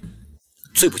渊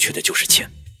最不缺的就是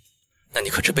钱，那你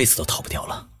可这辈子都逃不掉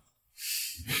了。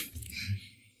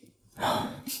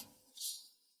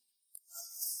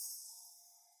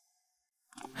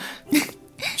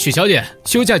许小姐，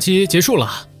休假期结束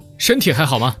了，身体还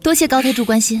好吗？多谢高特助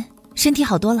关心，身体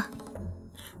好多了。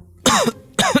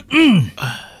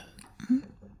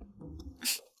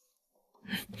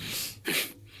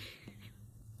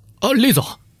厉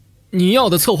总，你要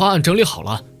的策划案整理好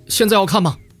了，现在要看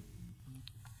吗？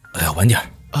哎呀，晚点。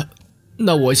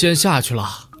那我先下去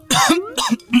了。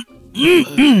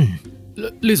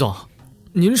厉总，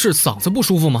您是嗓子不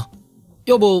舒服吗？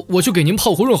要不我去给您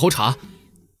泡壶润喉茶。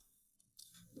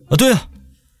对啊，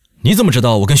你怎么知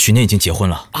道我跟许念已经结婚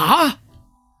了？啊？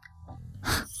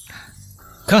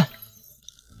看，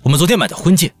我们昨天买的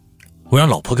婚戒，我让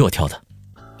老婆给我挑的，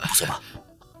不错吧？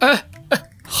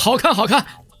好看好看。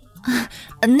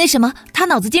那什么，他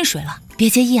脑子进水了，别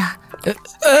介意啊。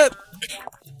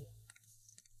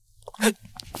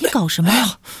你搞什么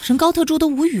呀？人高特助都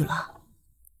无语了。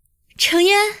程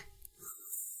渊，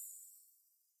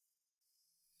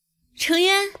程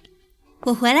渊，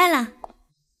我回来了。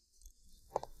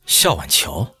夏晚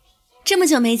桥，这么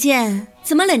久没见，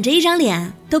怎么冷着一张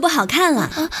脸都不好看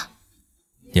了？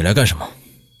你来干什么？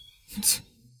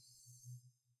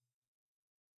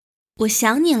我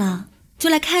想你了，就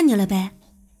来看你了呗。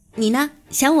你呢？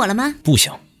想我了吗？不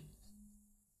想。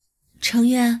程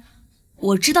渊，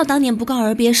我知道当年不告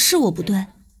而别是我不对，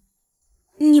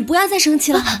你不要再生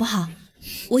气了好不好？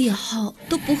我以后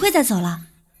都不会再走了。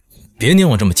别撵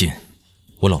我这么近，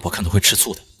我老婆看到会吃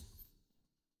醋的。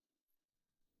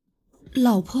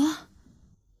老婆？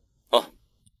哦，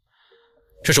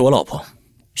这是我老婆，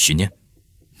许念。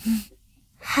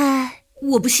嗨，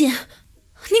我不信，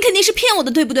你肯定是骗我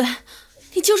的，对不对？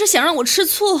你就是想让我吃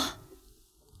醋。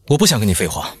我不想跟你废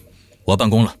话，我要办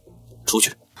公了，出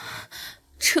去。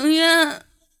程渊，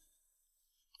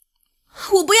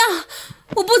我不要，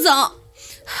我不走，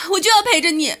我就要陪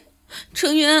着你。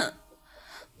程渊，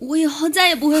我以后再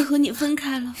也不会和你分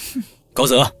开了。高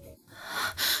泽，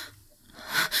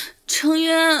程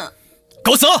渊，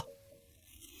高泽，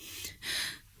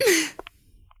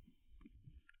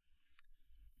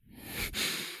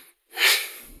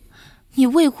你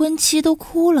未婚妻都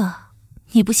哭了，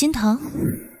你不心疼？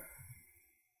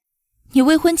你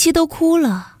未婚妻都哭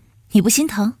了，你不心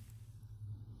疼？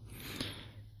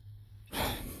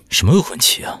什么未婚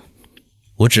妻啊？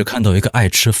我只看到一个爱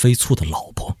吃飞醋的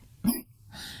老婆。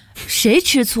谁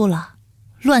吃醋了？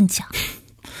乱讲。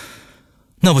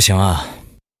那不行啊，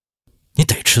你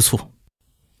得吃醋，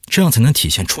这样才能体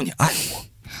现出你爱我。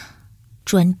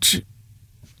专制。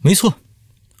没错，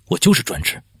我就是专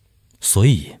制，所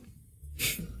以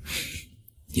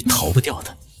你逃不掉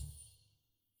的。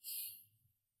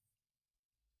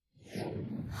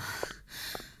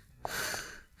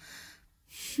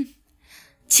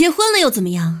结婚了又怎么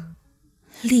样？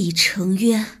厉成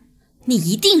渊，你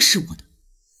一定是我的。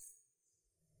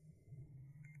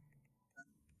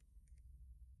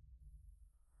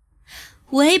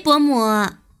喂，伯母，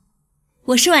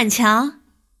我是婉乔，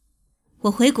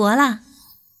我回国了。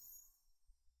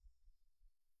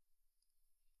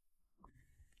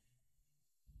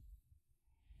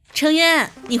成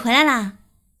渊，你回来啦？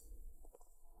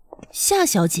夏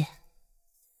小姐，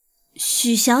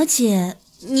许小姐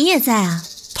你也在啊？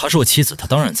她是我妻子，她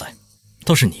当然在。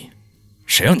倒是你，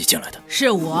谁让你进来的？是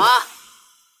我。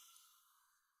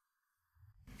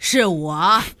是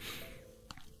我。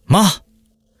妈，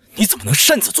你怎么能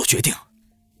擅自做决定？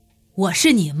我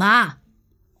是你妈，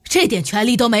这点权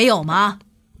利都没有吗？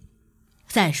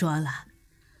再说了，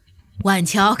婉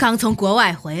乔刚从国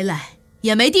外回来，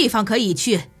也没地方可以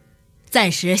去，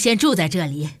暂时先住在这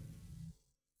里。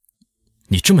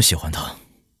你这么喜欢她，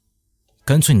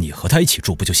干脆你和她一起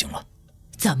住不就行了？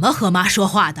怎么和妈说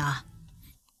话的？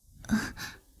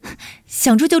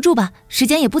想住就住吧，时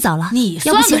间也不早了。你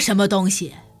算个什么东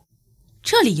西？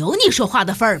这里有你说话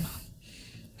的份儿吗？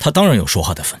她当然有说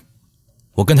话的份，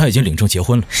我跟她已经领证结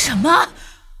婚了。什么？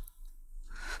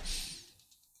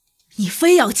你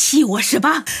非要气我是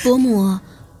吧？伯母，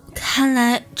看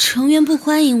来成员不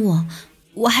欢迎我，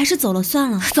我还是走了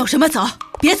算了。走什么走？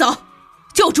别走，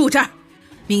就住这儿。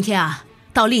明天啊，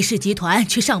到力士集团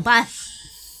去上班。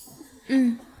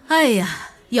哎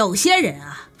呀，有些人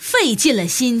啊，费尽了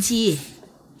心机，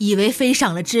以为飞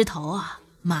上了枝头啊，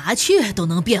麻雀都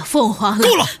能变凤凰了。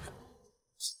够了，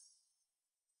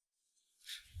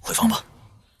回房吧。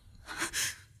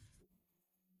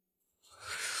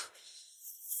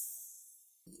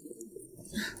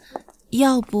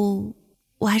要不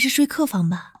我还是睡客房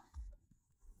吧。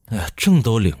哎呀，证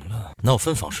都领了，哪有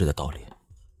分房睡的道理？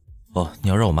哦，你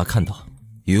要让我妈看到，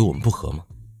以为我们不和吗？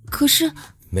可是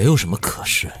没有什么可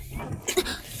是。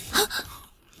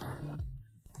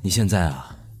你现在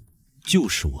啊，就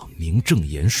是我名正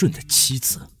言顺的妻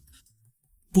子，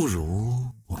不如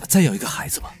我们再要一个孩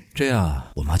子吧，这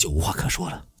样我妈就无话可说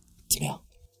了，怎么样？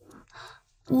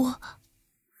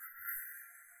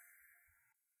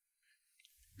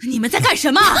你们在干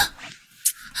什么？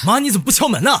妈，你怎么不敲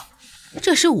门呢？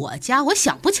这是我家，我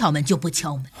想不敲门就不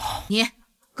敲门。你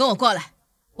跟我过来，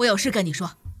我有事跟你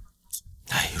说。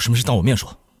哎，有什么事当我面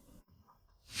说。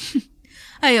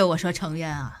哎呦，我说程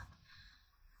渊啊，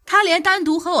他连单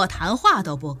独和我谈话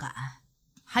都不敢，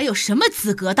还有什么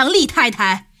资格当厉太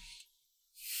太？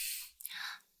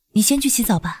你先去洗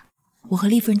澡吧，我和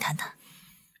厉夫人谈谈。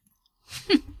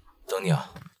等你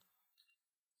啊。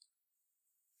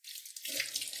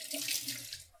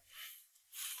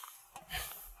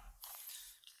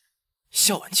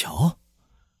夏婉乔，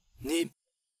你……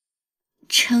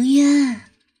程渊，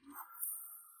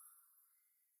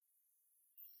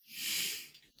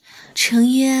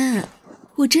程渊，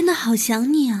我真的好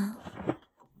想你啊！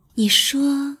你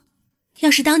说，要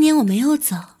是当年我没有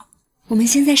走，我们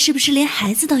现在是不是连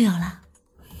孩子都有了？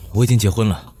我已经结婚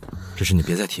了，这事你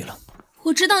别再提了。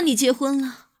我知道你结婚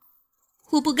了，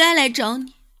我不该来找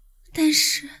你，但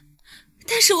是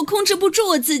我控制不住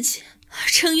我自己。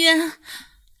程渊，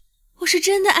我是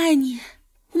真的爱你，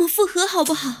我们复合好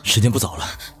不好？时间不早了，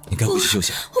你该回去休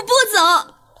息。我不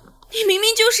走，你明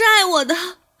明就是爱我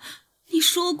的，你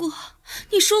说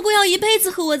过要一辈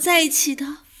子和我在一起的。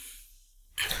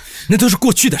那都是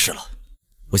过去的事了，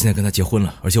我现在跟他结婚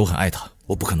了，而且我很爱他，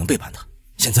我不可能背叛他。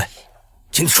现在，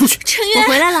请你出去。程渊，我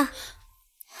回来了。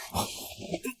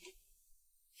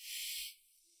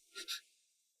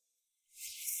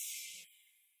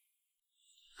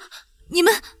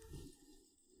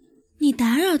你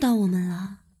打扰到我们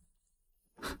了。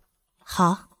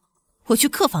好，我去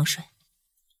客房睡。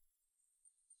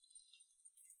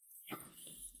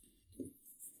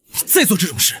你再做这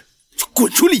种事，就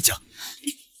滚出厉家！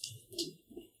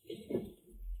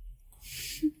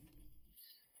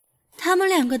他们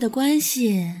两个的关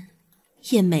系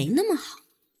也没那么好，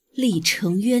厉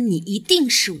程渊，你一定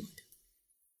是我的。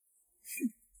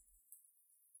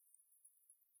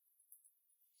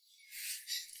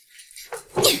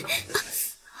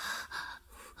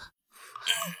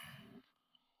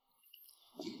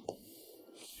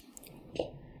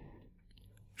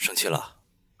生气了？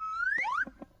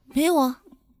没有啊。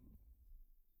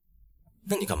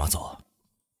那你干嘛走啊？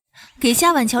给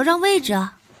夏婉乔让位置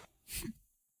啊。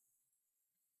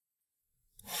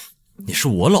你是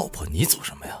我老婆，你走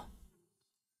什么呀？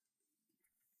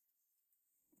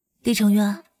厉程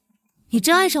渊，你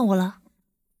真爱上我了？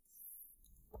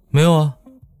没有啊。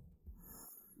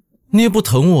你也不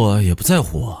疼我，也不在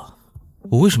乎我，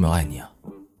我为什么要爱你啊？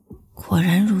果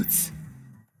然如此。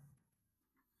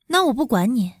那我不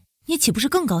管你，你岂不是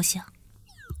更高兴？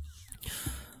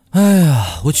哎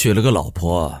呀，我娶了个老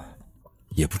婆，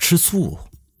也不吃醋，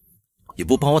也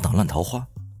不帮我挡烂桃花，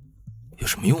有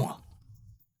什么用啊？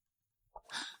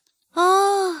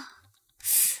哦，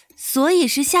所以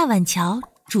是夏婉乔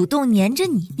主动黏着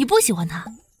你，你不喜欢她？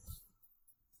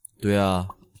对啊。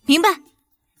明白，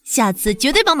下次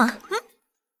绝对帮忙。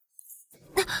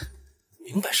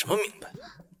明白什么明白？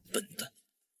笨蛋，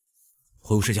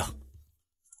回屋睡觉。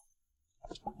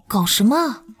搞什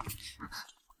么？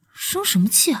生什么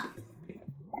气啊？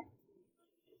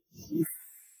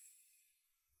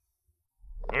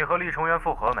你和厉成渊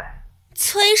复合没？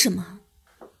催什么？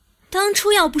当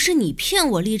初要不是你骗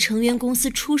我厉成渊公司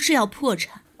出事要破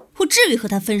产，我至于和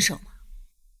他分手吗？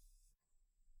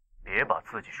别把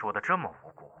自己说的这么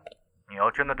无辜。你要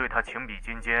真的对他情比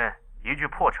金坚，一句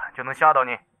破产就能吓到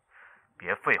你？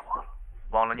别废话了，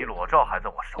忘了你裸照还在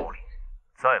我手里，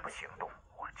再不行动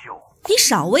我就……你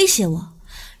少威胁我！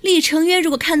厉成渊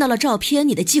如果看到了照片，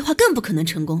你的计划更不可能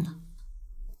成功了。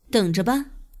等着吧，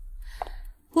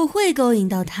我会勾引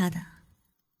到他的。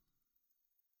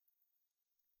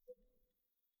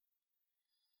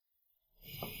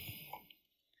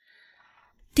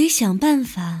得想办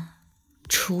法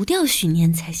除掉许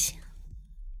念才行。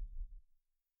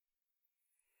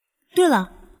对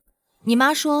了，你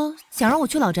妈说想让我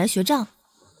去老宅学账，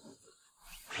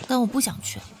但我不想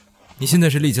去。你现在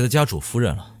是厉家的家主夫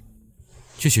人了，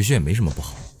去学学也没什么不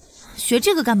好。学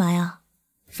这个干嘛呀？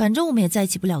反正我们也在一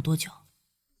起不了多久。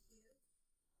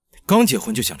刚结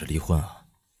婚就想着离婚啊？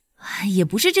也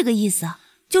不是这个意思啊，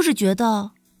就是觉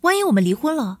得万一我们离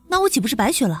婚了，那我岂不是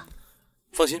白学了？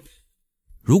放心，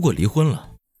如果离婚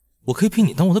了，我可以聘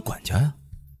你当我的管家呀，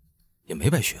也没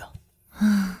白学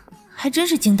啊。还真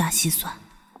是精打细算，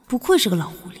不愧是个老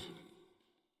狐狸。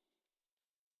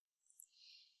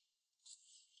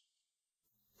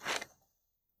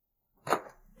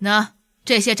那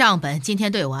这些账本今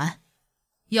天对完，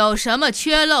有什么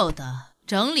缺漏的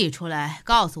整理出来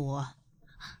告诉我。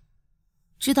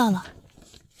知道了。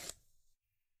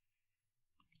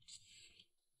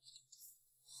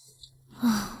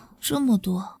这么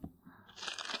多，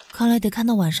看来得看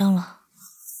到晚上了。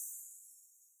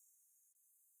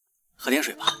喝点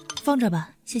水吧。放这儿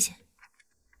吧，谢谢。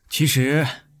其实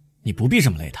你不必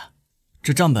这么累的，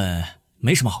这账本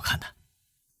没什么好看的。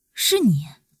是你，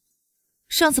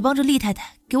上次帮着厉太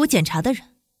太给我检查的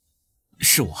人。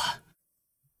是我。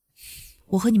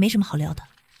我和你没什么好聊的。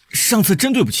上次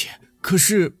真对不起，可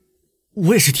是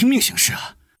我也是听命行事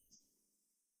啊。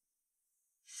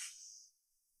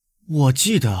我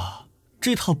记得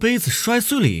这套杯子摔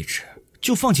碎了一只，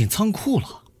就放进仓库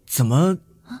了，怎么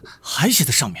还写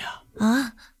在上面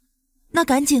啊？那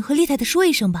赶紧和厉太太说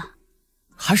一声吧。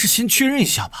还是先确认一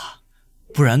下吧，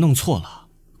不然弄错了，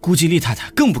估计厉太太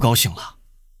更不高兴了。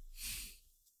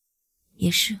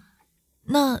也是，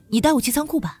那你带我去仓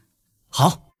库吧。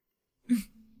好。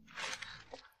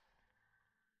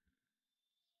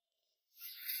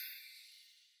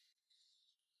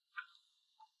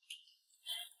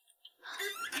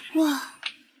哇，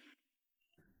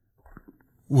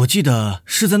我记得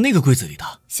是在那个柜子里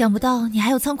的。想不到你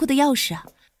还有仓库的钥匙啊，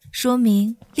说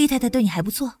明厉太太对你还不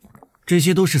错。这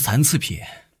些都是残次品，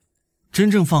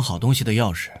真正放好东西的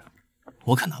钥匙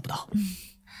我可拿不到。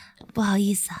不好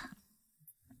意思啊。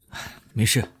没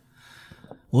事，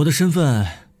我的身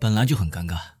份本来就很尴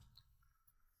尬。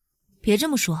别这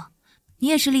么说，你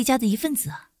也是厉家的一份子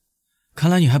啊。看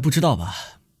来你还不知道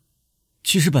吧，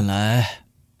其实本来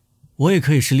我也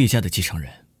可以是厉家的继承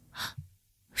人。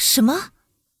什么？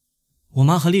我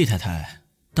妈和厉太太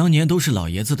当年都是老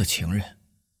爷子的情人，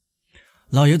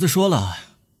老爷子说了，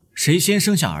谁先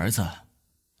生下儿子，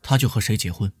他就和谁结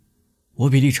婚。我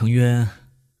比厉成渊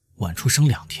晚出生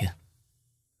2天，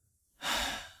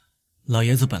老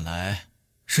爷子本来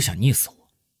是想溺死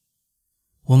我，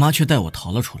我妈却带我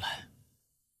逃了出来。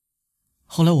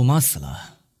后来我妈死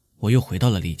了，我又回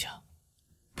到了厉家，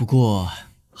不过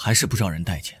还是不招人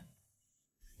待见。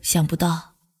想不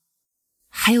到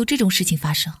还有这种事情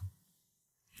发生。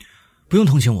不用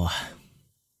同情我，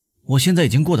我现在已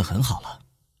经过得很好了，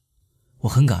我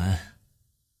很感恩。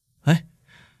哎，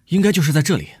应该就是在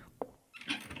这里。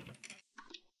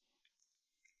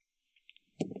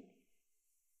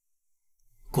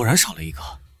果然少了一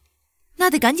个，那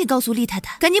得赶紧告诉厉太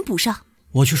太，赶紧补上。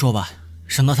我去说吧，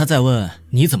省得她再问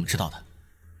你怎么知道的。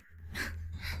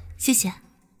谢谢。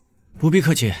不必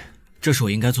客气，这是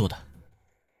我应该做的。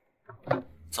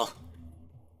走。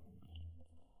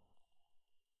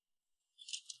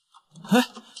哎，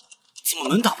怎么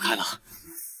门打不开了？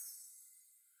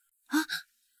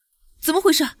怎么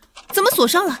回事？怎么锁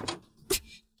上了？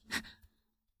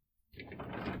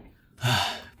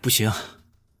不行，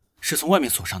是从外面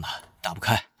锁上的，打不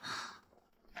开。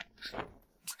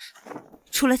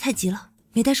出来太急了，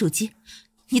没带手机。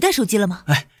你带手机了吗？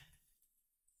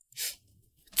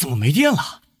怎么没电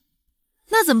了？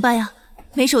那怎么办呀？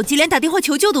没手机连打电话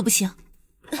求救都不行。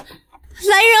来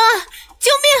人啊！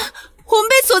救命！我们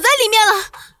被锁在里面了。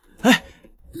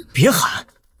别喊。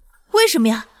为什么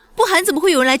呀？不喊怎么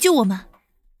会有人来救我们？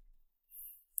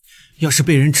要是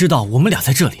被人知道我们俩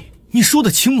在这里，你说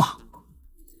得清吗？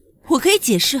我可以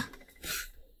解释。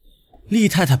厉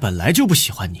太太本来就不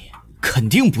喜欢你，肯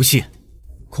定不信。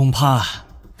恐怕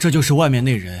这就是外面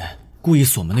那人故意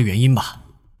锁门的原因吧。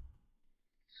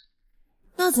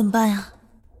那怎么办呀？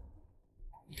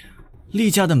厉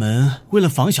家的门为了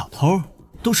防小偷，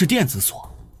都是电子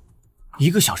锁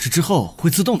，1个小时之后会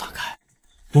自动打开，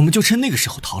我们就趁那个时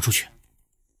候逃出去。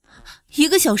1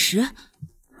个小时？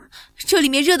这里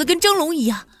面热得跟蒸笼一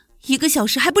样，1个小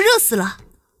时还不热死了？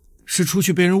是出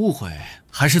去被人误会，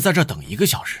还是在这等1个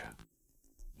小时？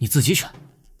你自己选。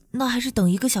那还是等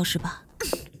1个小时吧。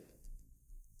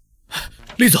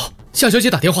厉总，夏小姐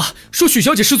打电话说许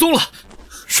小姐失踪了。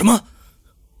什么？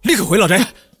立刻回老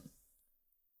宅。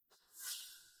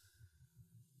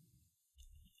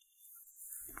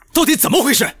到底怎么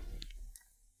回事？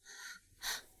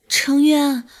程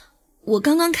渊，我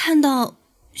刚刚看到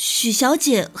许小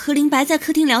姐和林白在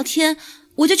客厅聊天，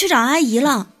我就去找阿姨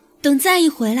了。等再一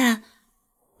回来，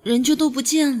人就都不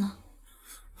见了。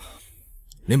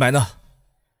林白呢？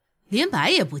林白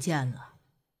也不见了。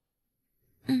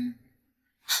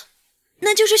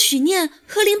那就是许念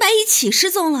和林白一起失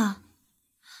踪了。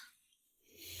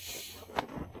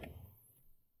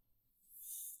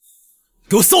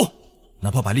给我搜，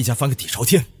哪怕把厉家翻个底朝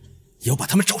天，也要把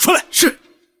他们找出来。是。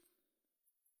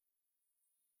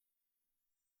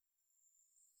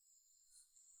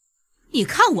你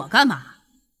看我干嘛？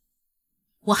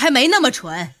我还没那么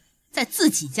蠢，在自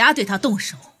己家对他动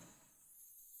手。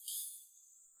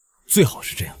最好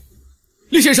是这样。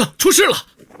厉先生，出事了！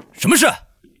什么事？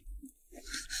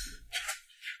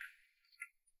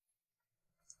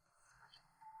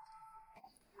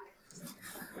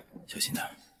小心点。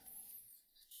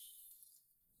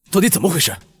到底怎么回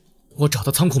事？我找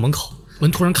到仓库门口，门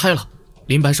突然开了，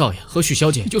林白少爷和许小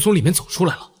姐就从里面走出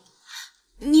来了。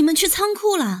你们去仓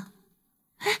库了？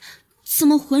哎，怎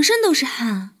么浑身都是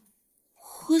汗？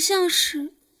活像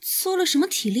是做了什么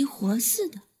体力活似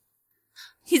的。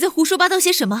你在胡说八道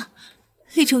些什么？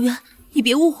厉成渊，你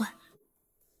别误会，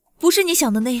不是你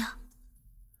想的那样。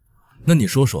那你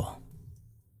说说，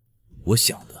我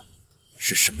想的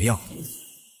是什么样的？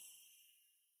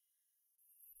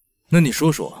那你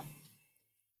说说，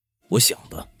我想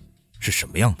的是什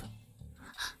么样的？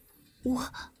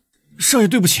少爷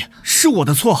对不起，是我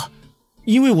的错，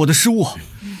因为我的失误，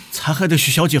才害得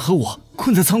许小姐和我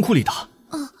困在仓库里的。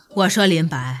我说林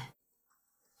白，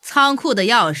仓库的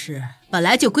钥匙本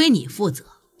来就归你负责，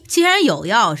既然有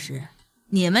钥匙，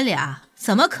你们俩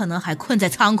怎么可能还困在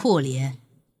仓库里？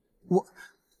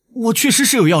我确实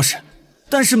是有钥匙，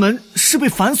但是门是被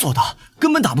反锁的，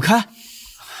根本打不开，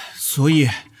所以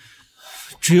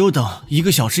只有等1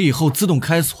个小时以后自动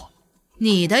开锁。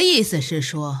你的意思是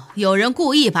说，有人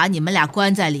故意把你们俩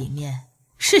关在里面，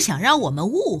是想让我们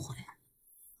误会？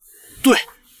对。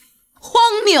荒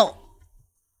谬！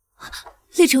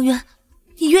厉成渊，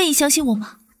你愿意相信我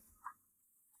吗？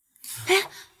哎，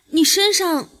你身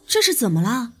上这是怎么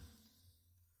了？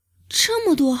这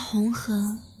么多红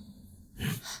痕，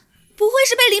不会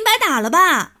是被林白打了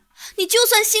吧？你就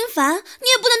算心烦，你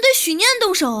也不能对许念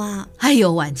动手啊！哎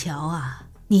呦，婉乔啊，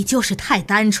你就是太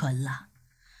单纯了。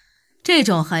这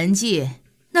种痕迹，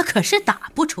那可是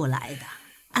打不出来的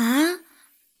啊！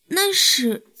那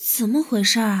是怎么回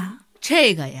事啊？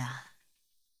这个呀，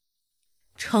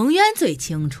程渊最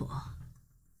清楚，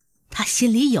他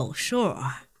心里有数。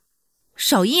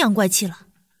少阴阳怪气了，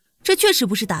这确实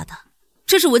不是打的，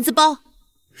这是蚊子包，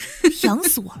痒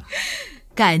死我了。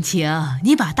感情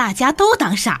你把大家都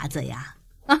当傻子呀？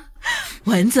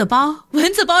蚊子包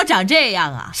长这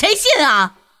样啊，谁信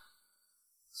啊？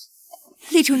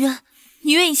厉成渊，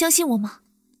你愿意相信我吗？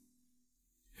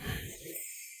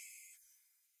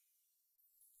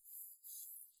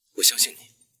我相信你。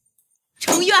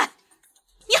程渊，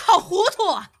你好糊涂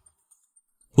啊！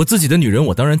我自己的女人，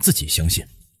我当然自己相信。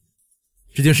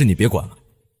这件事你别管了，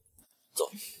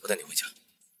走，我带你回家。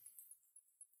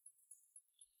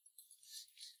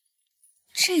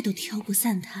这都挑不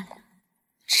散他俩，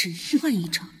只换一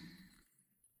招。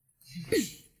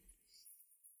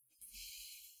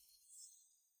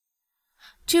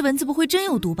这蚊子不会真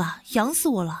有毒吧？痒死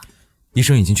我了！医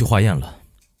生已经去化验了，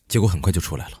结果很快就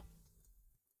出来了。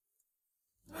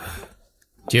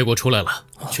结果出来了，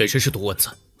确实是毒蚊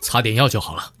子，擦点药就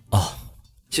好了。哦，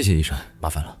谢谢医生，麻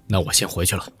烦了。那我先回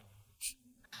去了。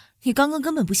你刚刚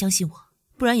根本不相信我，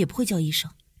不然也不会叫医生。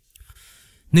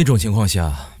那种情况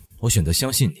下，我选择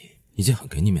相信你，已经很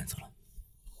给你面子了。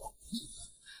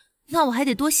那我还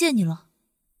得多谢你了。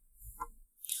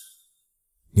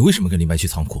你为什么跟林白去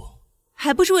仓库？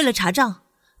还不是为了查账，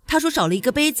他说少了一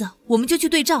个杯子，我们就去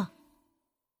对账。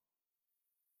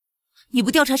你不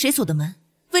调查谁锁的门，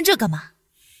问问这干嘛？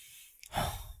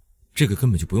这个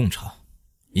根本就不用查，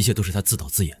一切都是他自导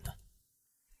自演的。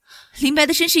林白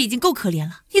的身世已经够可怜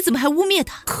了，你怎么还污蔑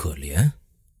他？可怜？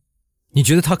你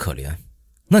觉得他可怜？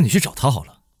那你去找他好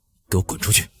了，给我滚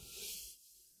出去！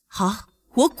好，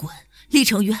我滚。厉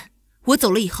成渊，我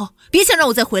走了以后，别想让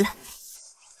我再回来。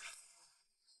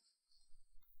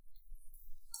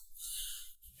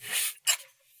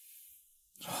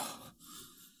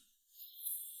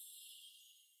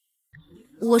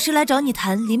我是来找你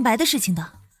谈林白的事情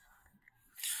的。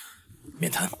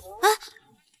免谈。啊？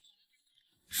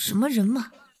什么人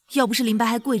嘛！要不是林白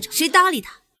还跪着，谁搭理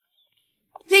他？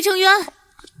厉成渊，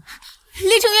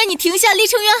厉成渊，你停下！厉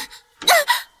成渊，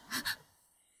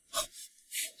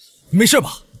没事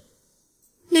吧？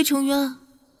厉成渊，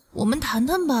我们谈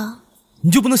谈吧。你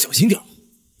就不能小心点吗？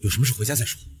有什么事回家再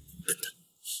说。笨蛋。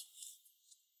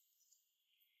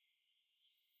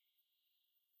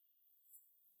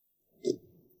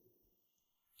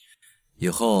以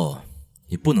后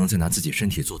你不能再拿自己身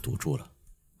体做赌注了，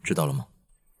知道了吗？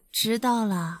知道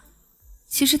了。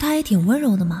其实他还挺温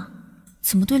柔的嘛，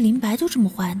怎么对林白就这么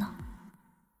坏呢？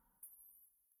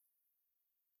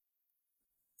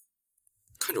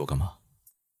看着我干嘛？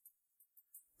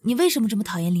你为什么这么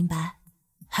讨厌林白，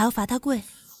还要罚他跪？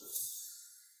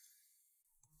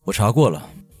我查过了，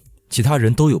其他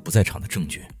人都有不在场的证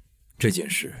据，这件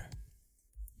事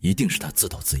一定是他自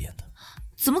导自演的。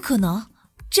怎么可能？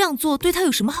这样做对他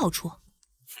有什么好处？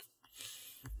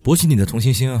博取你的同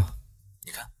情心啊！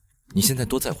你看，你现在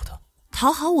多在乎他。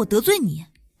讨好我得罪你，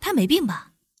他没病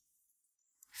吧？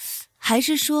还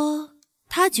是说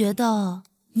他觉得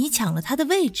你抢了他的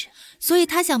位置，所以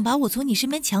他想把我从你身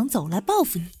边抢走来报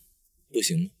复你？不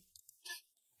行吗？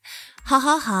好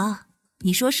好好，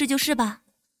你说是就是吧。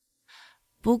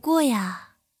不过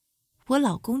呀，我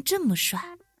老公这么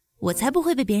帅，我才不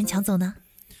会被别人抢走呢。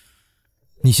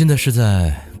你现在是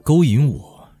在勾引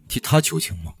我，替他求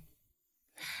情吗？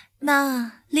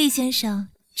那厉先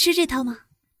生是这套吗？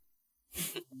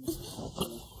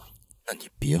那你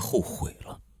别后悔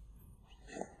了。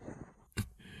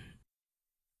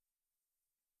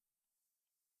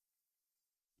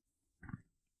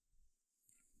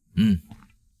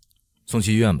送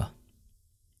去医院吧。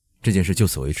这件事就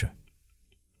此为止，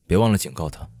别忘了警告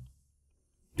他，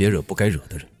别惹不该惹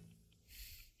的人。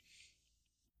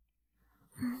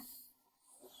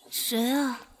谁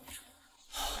啊？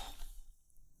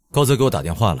高泽给我打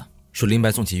电话了，说林白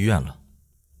送去医院了，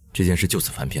这件事就此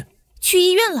翻篇。去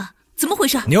医院了？怎么回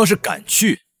事？你要是敢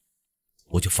去，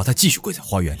我就罚他继续跪在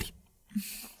花园里。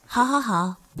好好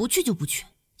好，不去就不去，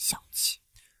小气。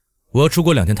我要出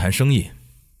国2天谈生意，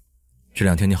这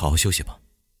2天你好好休息吧。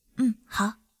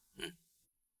好。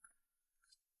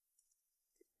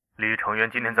李成渊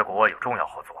今天在国外有重要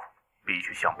合作，必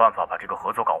须想办法把这个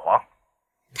合作搞黄。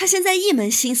他现在一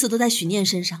门心思都在许念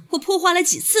身上，我破坏了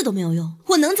几次都没有用，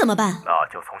我能怎么办？那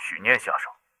就从许念下手，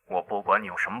我不管你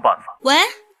用什么办法。喂，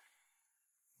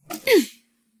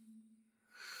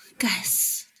该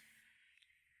死的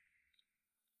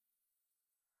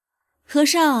和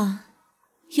尚，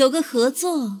有个合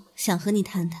作想和你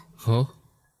谈谈。哦，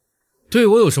对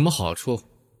我有什么好处？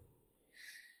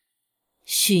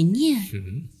许念，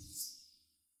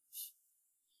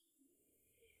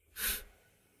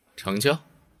成交。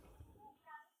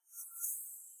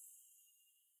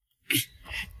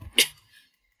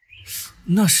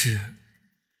那是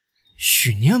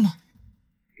许念吗？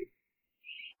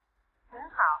您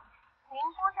好，您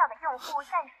拨叫的用户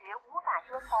暂时无法接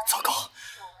通。糟糕，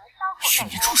许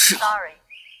念出事了，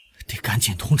得赶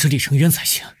紧通知厉成渊才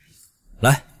行。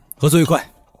来，合作愉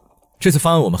快，这次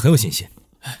方案我们很有信心。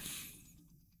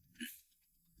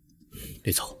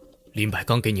李总，林柏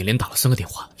刚给你连打了3个电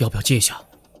话，要不要接一下？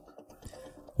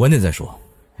晚点再说，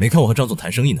没看我和张总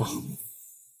谈生意呢。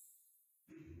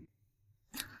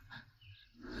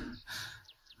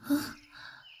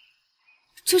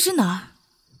这是哪儿？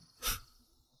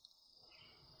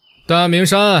大明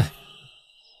山。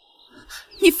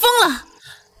你疯了！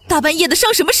大半夜的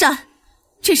上什么山？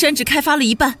这山只开发了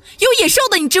一半，有野兽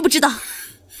的，你知不知道？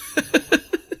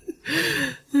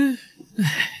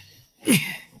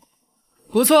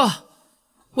不错，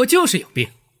我就是有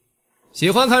病，喜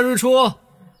欢看日出，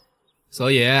所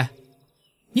以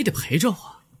你得陪着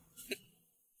我。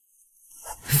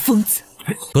疯子！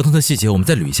合同的细节我们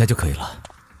再捋一下就可以了。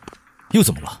又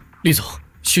怎么了？厉总，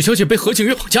许小姐被何景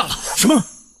月绑架了。什么？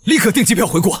立刻订机票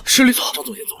回国。是厉总。张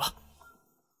总先走了。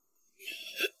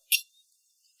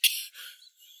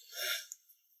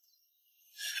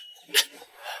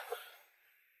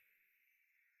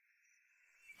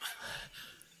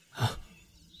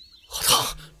好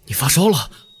烫，你发烧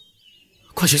了，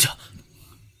快醒醒。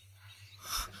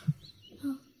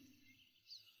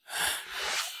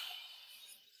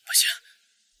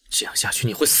下去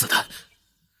你会死的。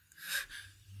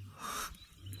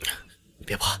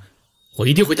别怕，我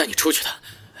一定会带你出去的。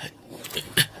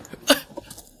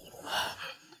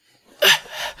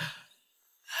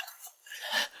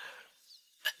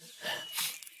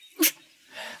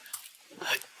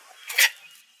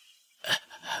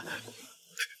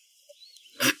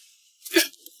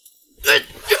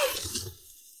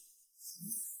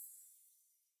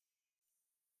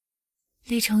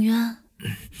厉成渊，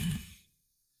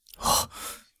哦，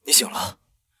你醒了，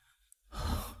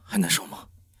还难受吗？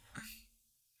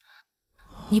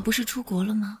你不是出国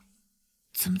了吗？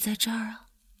怎么在这儿啊？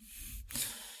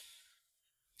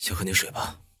先喝点水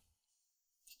吧。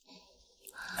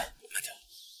来，慢点。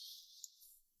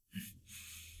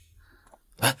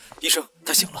哎，医生，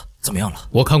他醒了，怎么样了？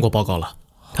我看过报告了，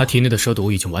他体内的蛇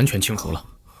毒已经完全清除了，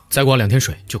再挂2天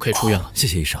水就可以出院了。谢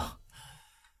谢医生。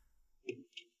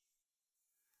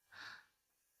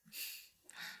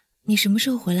你什么时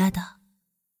候回来的？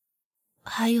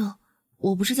还有，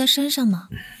我不是在山上吗？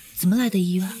怎么来的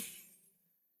医院？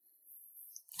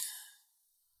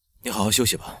你好好休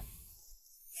息吧，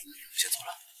先走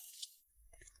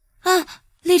了。啊，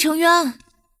厉成渊，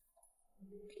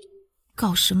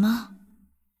搞什么？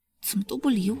怎么都不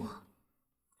理我？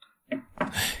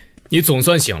你总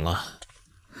算醒了。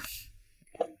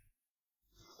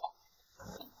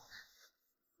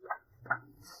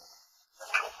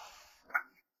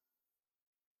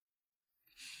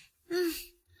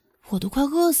我都快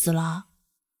饿死了，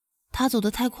他走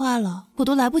得太快了，我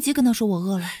都来不及跟他说我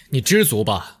饿了。你知足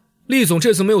吧，厉总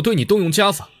这次没有对你动用家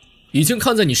法，已经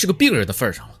看在你是个病人的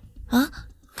份上了。啊？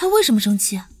他为什么生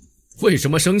气？为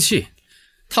什么生气？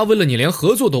他为了你连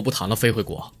合作都不谈了飞回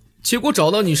国，结果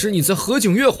找到你时你在何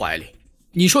景月怀里，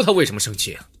你说他为什么生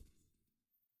气啊？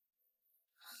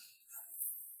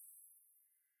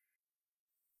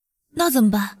那怎么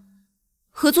办？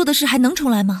合作的事还能重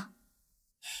来吗？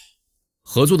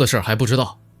合作的事还不知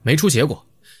道，没出结果，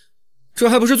这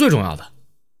还不是最重要的。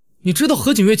你知道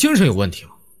何景月精神有问题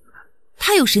吗？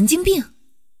他有神经病，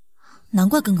难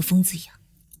怪跟个疯子一样。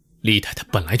厉太太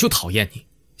本来就讨厌你，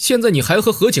现在你还和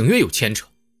何景月有牵扯，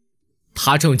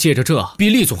他正借着这逼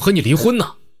厉总和你离婚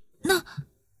呢。那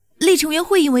厉成渊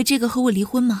会因为这个和我离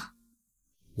婚吗？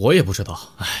我也不知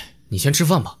道。哎，你先吃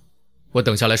饭吧，我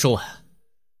等下来收碗。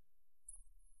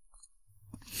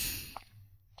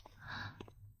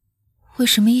为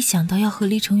什么一想到要和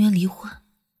厉成渊离婚，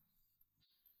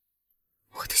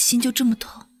我的心就这么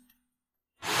痛？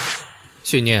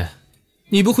许念，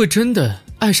你不会真的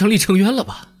爱上厉成渊了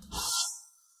吧？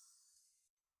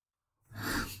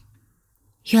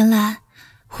原来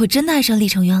我真的爱上厉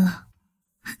成渊了。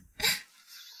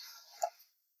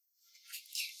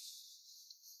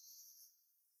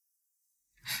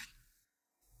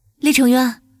厉成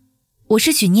渊，我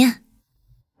是许念。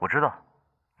我知道，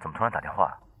怎么突然打电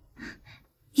话？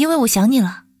因为我想你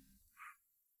了。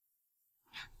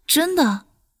真的，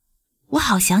我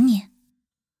好想你。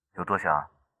有多想？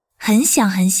很想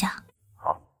很想。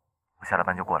好，我下了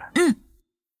班就过来。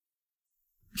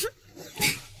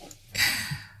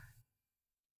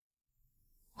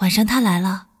晚上他来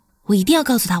了，我一定要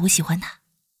告诉他我喜欢他。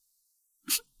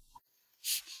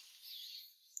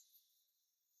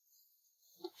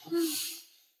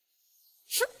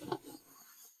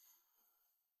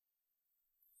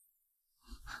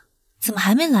怎么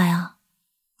还没来啊？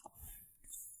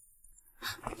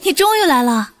你终于来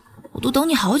了，我都等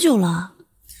你好久了。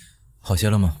好些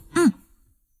了吗？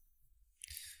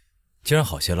既然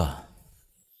好些了，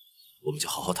我们就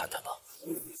好好谈谈吧。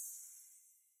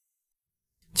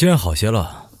既然好些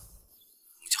了，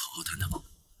我们就好好谈谈吧。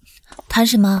谈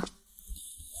什么？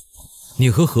你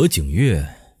和何景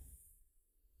月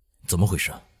怎么回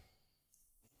事？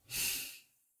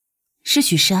是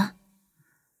许山，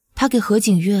他给何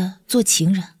景月做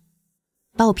情人，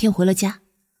把我骗回了家，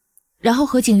然后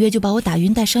何景月就把我打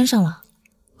晕带山上了。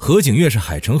何景月是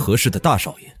海城何氏的大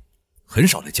少爷，很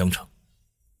少来江城，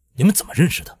你们怎么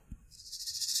认识的？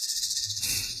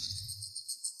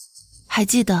还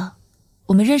记得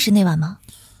我们认识那晚吗？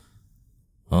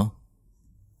啊？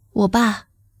我爸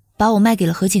把我卖给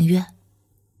了何景月，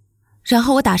然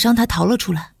后我打伤他逃了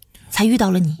出来，才遇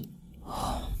到了你。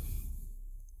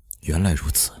原来如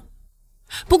此。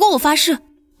不过我发誓，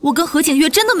我跟何景月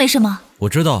真的没什么。我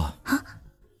知道啊。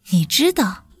你知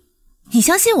道？你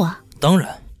相信我？当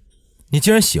然，你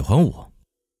既然喜欢我，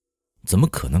怎么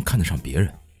可能看得上别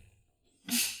人？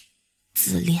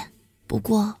自恋，不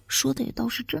过说的也倒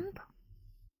是真的。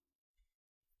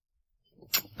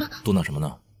嘟囔什么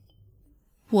呢？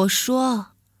我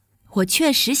说，我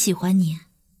确实喜欢你。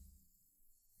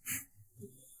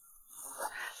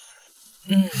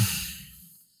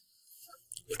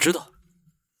我知道。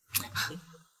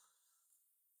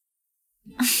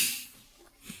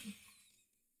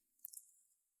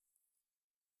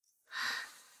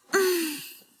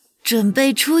准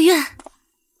备出院。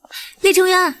厉成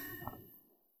元，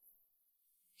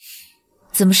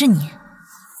怎么是你？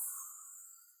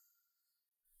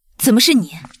怎么是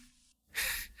你？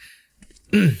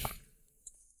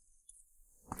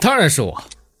当然是我。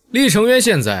厉成渊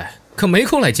现在可没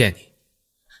空来见你。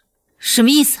什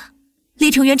么意思？厉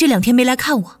成渊这2天没来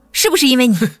看我，是不是因为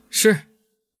你？是。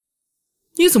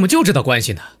你怎么就知道关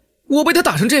系呢？我被他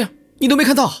打成这样，你都没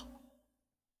看到？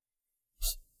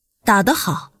打得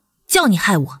好，叫你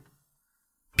害我。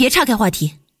别岔开话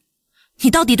题，你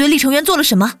到底对厉成渊做了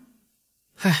什么？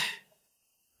唉，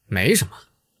没什么，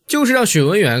就是让许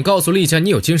文远告诉厉家你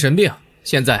有精神病，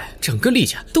现在整个厉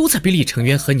家都在逼厉成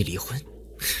渊和你离婚。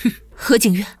何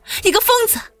景月，你个疯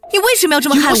子，你为什么要这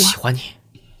么害我？我喜欢你，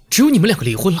只有你们2个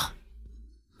离婚了，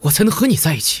我才能和你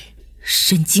在一起。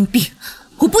神经病，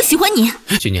我不喜欢你。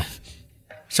许念，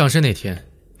上山那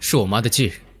天是我妈的忌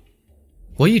日，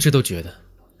我一直都觉得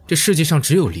这世界上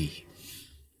只有利益，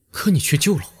可你却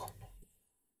救了我。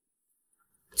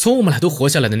从我们俩都活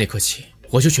下来的那刻起，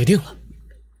我就决定了，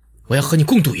我要和你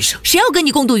共度余生。谁要跟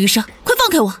你共度余生？快放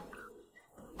开我！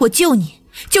我救你，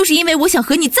就是因为我想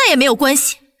和你再也没有关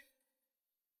系。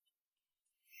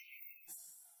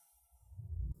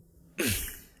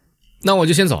那我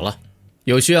就先走了，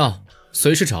有需要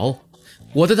随时找我，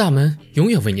我的大门永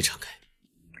远为你敞开。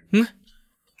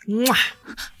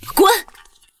滚！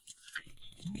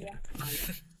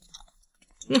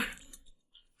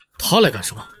他来干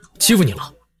什么？欺负你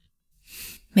了？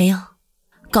没有。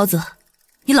高泽，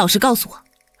你老实告诉我，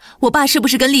我爸是不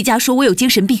是跟厉家说我有精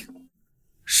神病？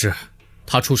是，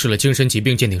他出示了精神疾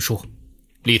病鉴定书，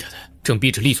厉太太正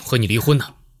逼着厉总和你离婚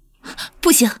呢。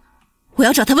不行，我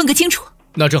要找他问个清楚。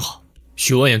那正好，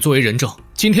许文远作为人证，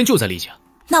今天就在厉家。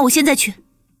那我现在去。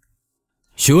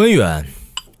许文远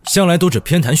向来都只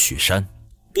偏袒许山，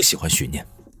不喜欢许念，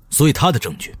所以他的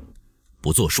证据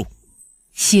不作数。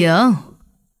行，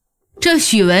这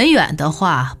许文远的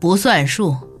话不算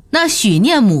数，那许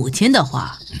念母亲的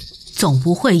话，总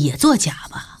不会也作假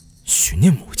吧？许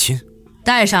念母亲，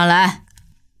带上来。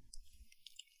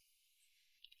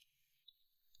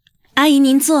阿姨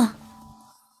您坐。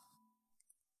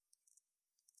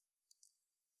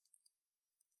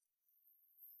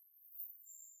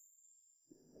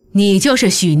你就是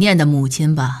许念的母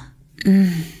亲吧？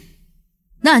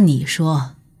那你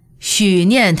说，许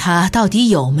念他到底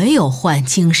有没有患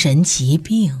精神疾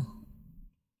病？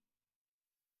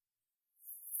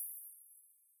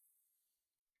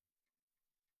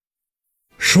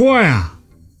说呀，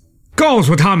告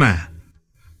诉他们，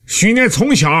许念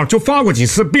从小就发过几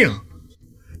次病，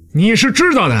你是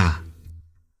知道的。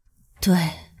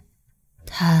对，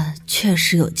他确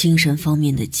实有精神方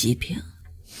面的疾病。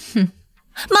哼，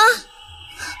妈！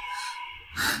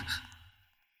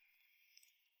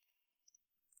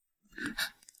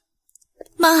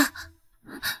妈，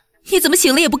你怎么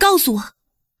醒了也不告诉我？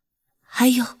还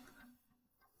有，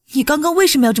你刚刚为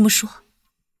什么要这么说？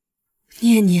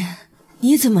念念，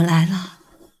你怎么来了？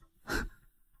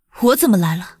我怎么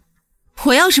来了？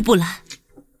我要是不来，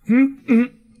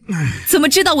怎么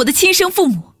知道我的亲生父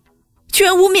母居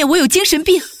然污蔑我有精神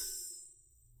病？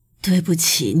对不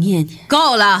起，念念。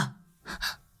够了，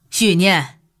许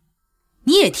念，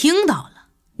你也听到了，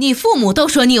你父母都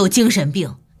说你有精神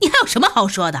病，你还有什么好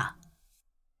说的？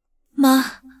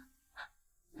妈，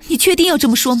你确定要这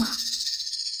么说吗？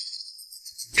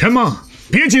陈梦，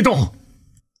别激动。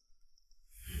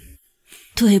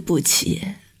对不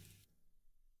起。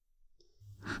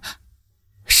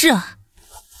是啊，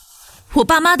我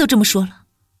爸妈都这么说了，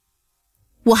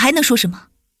我还能说什么？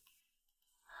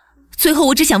最后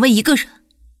我只想问一个人，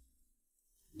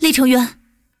厉成渊，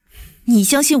你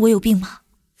相信我有病吗？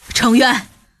成渊，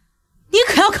你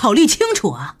可要考虑清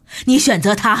楚啊！你选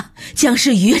择他，将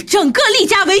是与整个厉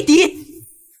家为敌。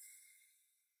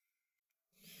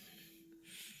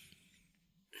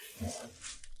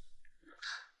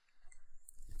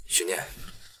许念，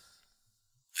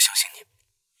我相信你。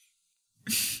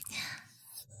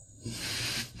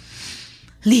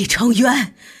厉成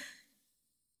渊，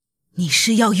你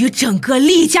是要与整个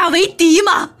厉家为敌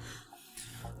吗？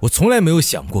我从来没有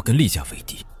想过跟厉家为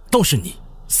敌，倒是你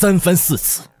3番4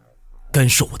次干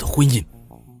涉我的婚姻。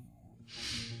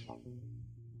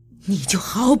你就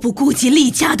毫不顾及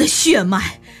厉家的血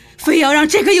脉，非要让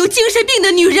这个有精神病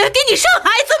的女人给你生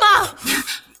孩子吗？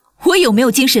我有没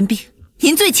有精神病，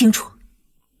您最清楚。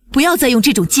不要再用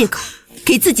这种借口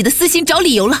给自己的私心找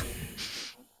理由了。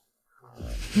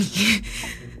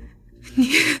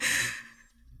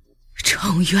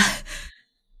程渊，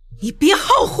你别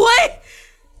后悔！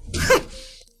哼！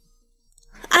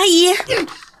阿姨，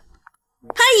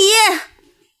阿姨，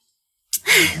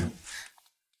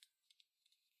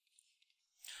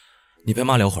你陪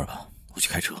妈聊会儿吧，我去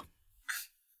开车。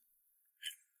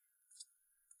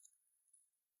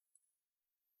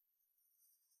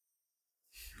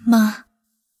妈，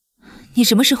你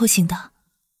什么时候醒的？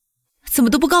怎么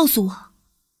都不告诉我？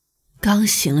刚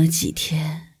醒了几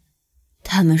天，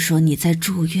他们说你在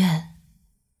住院，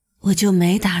我就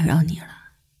没打扰你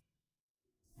了。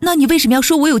那你为什么要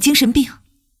说我有精神病？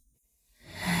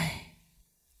哎，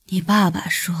你爸爸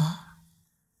说，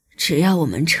只要我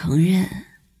们承认，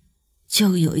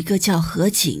就有一个叫何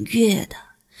锦月的，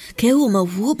给我们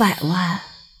500万。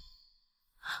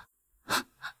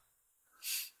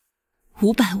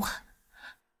500万？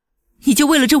你就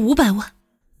为了这500万，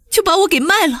就把我给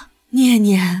卖了？念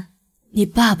念，你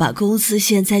爸爸公司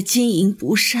现在经营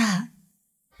不善，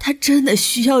他真的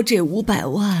需要这500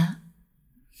万。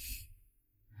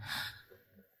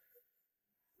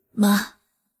妈，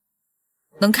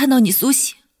能看到你苏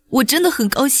醒，我真的很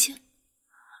高兴。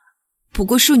不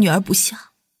过恕女儿不孝，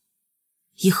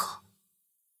以后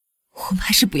我们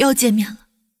还是不要见面了。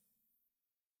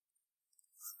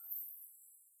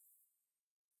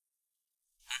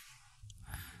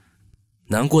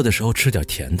难过的时候吃点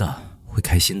甜的，会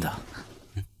开心的。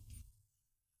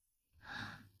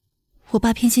我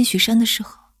爸偏心许山的时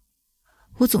候，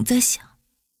我总在想，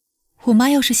我妈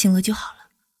要是醒了就好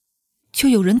了，就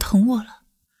有人疼我了。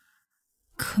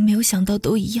可没有想到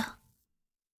都一样。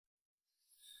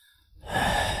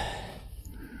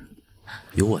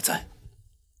有我在，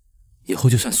以后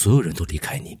就算所有人都离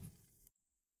开你，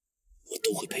我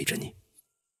都会陪着你。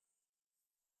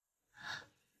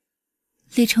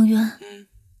厉成渊，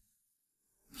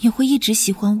你会一直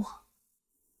喜欢我，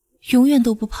永远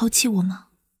都不抛弃我吗？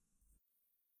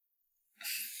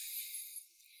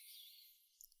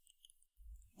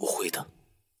我会的。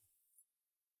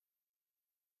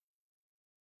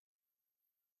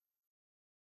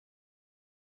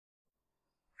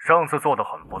上次做得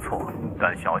很不错，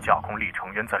但想要架空厉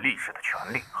成渊在厉氏的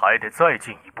权力，还得再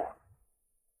进一步。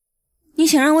你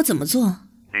想让我怎么做？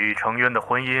厉成渊的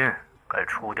婚姻该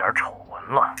出点丑闻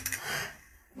了。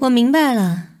我明白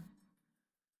了。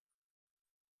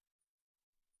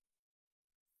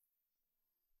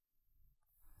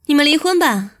你们离婚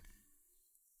吧。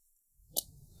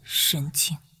神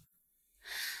经。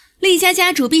厉家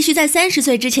家主必须在30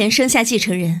岁之前生下继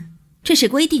承人，这是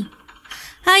规定。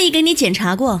阿姨给你检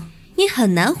查过，你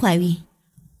很难怀孕。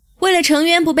为了成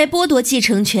渊不被剥夺继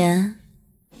承权，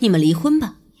你们离婚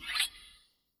吧。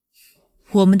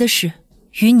我们的事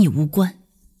与你无关。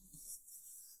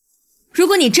如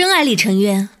果你真爱厉成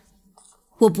渊，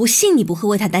我不信你不会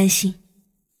为他担心。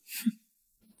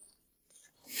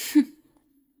哼！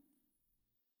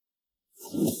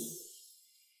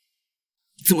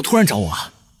怎么突然找我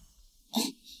啊？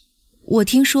我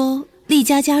听说厉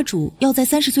家家主要在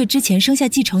30岁之前生下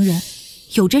继承人，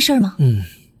有这事儿吗？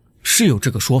是有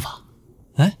这个说法。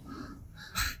哎，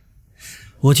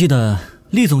我记得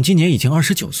厉总今年已经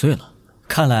29岁了，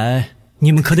看来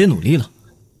你们可得努力了。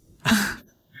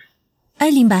哎，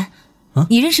林白，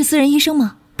你认识私人医生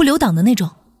吗？不留档的那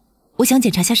种，我想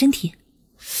检查下身体。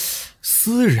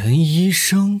私人医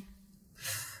生？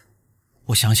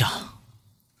我想想，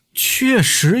确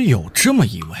实有这么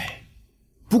一位，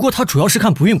不过他主要是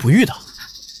看不孕不育的。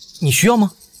你需要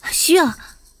吗？需要。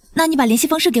那你把联系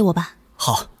方式给我吧。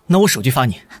好，那我手机发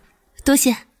你。多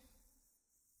谢。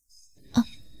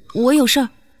我有事儿，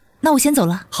那我先走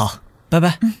了。好，拜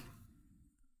拜。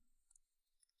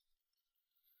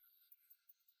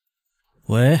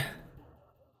喂，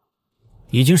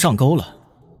已经上钩了，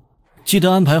记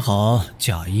得安排好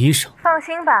假医生。放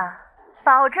心吧，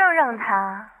保证让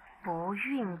他不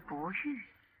孕不育。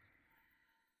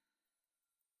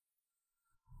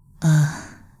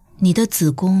你的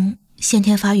子宫先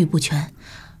天发育不全，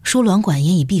输卵管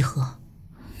也已闭合，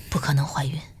不可能怀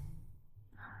孕。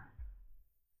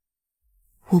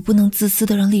我不能自私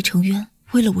的让厉成渊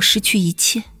为了我失去一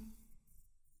切，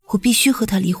我必须和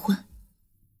他离婚。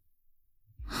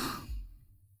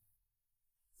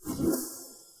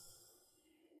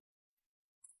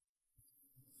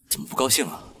怎么不高兴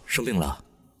啊？生病了？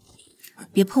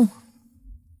别碰我。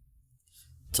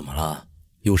怎么了？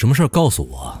有什么事告诉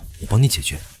我，我帮你解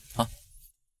决啊。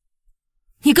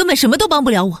你根本什么都帮不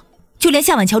了我，就连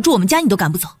夏晚桥住我们家你都赶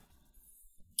不走。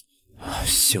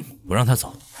行，我让他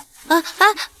走。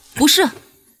不是，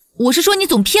我是说你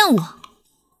总骗我。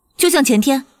就像前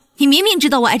天，你明明知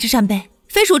道我爱吃扇贝，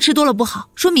非说吃多了不好，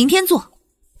说明天做。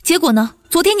结果呢，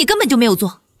昨天你根本就没有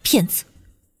做，骗子。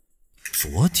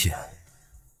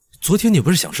昨天你不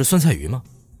是想吃酸菜鱼吗？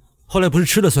后来不是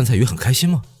吃了酸菜鱼很开心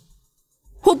吗？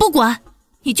我不管，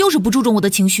你就是不注重我的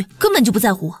情绪，根本就不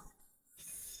在乎我。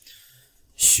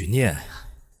许念，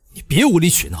你别无理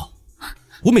取闹，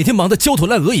我每天忙得焦头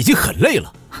烂额，已经很累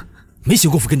了，没闲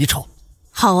工夫跟你吵。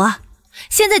好啊，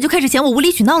现在就开始嫌我无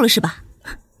理取闹了是吧？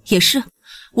也是，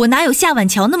我哪有夏婉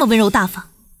乔那么温柔大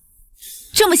方？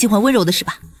这么喜欢温柔的是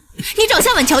吧？你找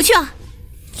夏婉乔去啊！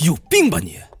有病吧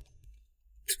你！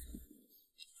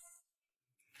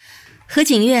何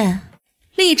景月，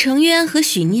厉承渊和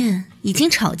许念已经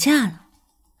吵架了，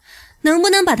能不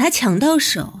能把他抢到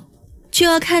手，就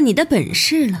要看你的本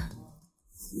事了。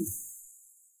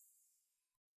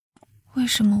为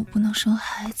什么我不能生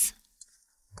孩子？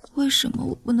为什么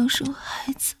我不能生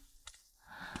孩子？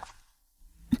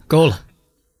够了，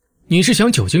你是想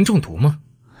酒精中毒吗？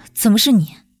怎么是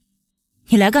你？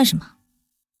你来干什么？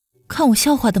看我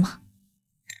笑话的吗？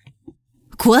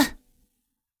滚！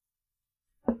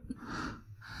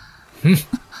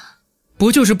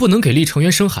不就是不能给厉承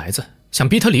渊生孩子，想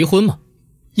逼他离婚吗？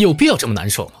有必要这么难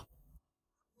受吗？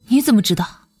你怎么知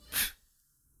道？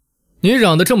你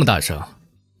嚷得这么大声，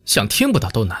想听不到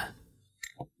都难。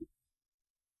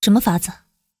什么法子？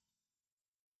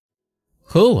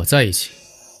和我在一起。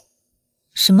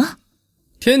什么？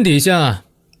天底下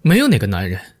没有哪个男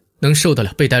人能受得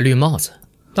了被戴绿帽子。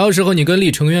到时候你跟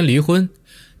厉承渊离婚，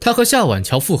他和夏婉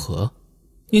乔复合，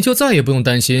你就再也不用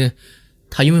担心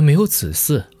他因为没有子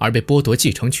嗣而被剥夺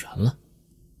继承权了。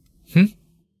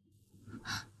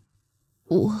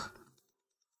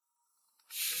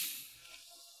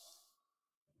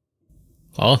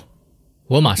好，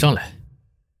我马上来。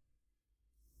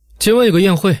今晚有个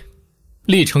宴会，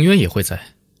厉承渊也会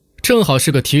在，正好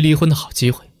是个提离婚的好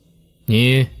机会，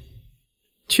你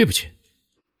去不去？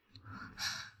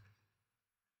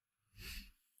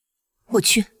我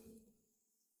去。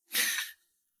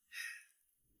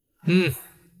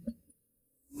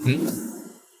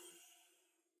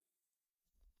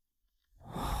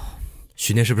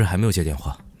许念是不是还没有接电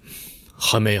话？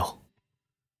还没有。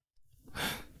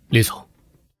厉总，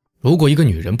如果一个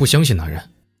女人不相信男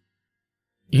人，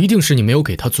一定是你没有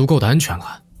给她足够的安全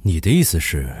感。你的意思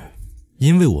是，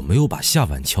因为我没有把夏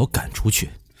婉乔赶出去，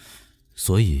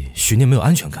所以许念没有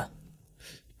安全感？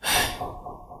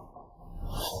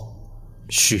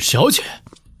许小姐，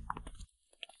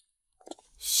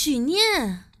许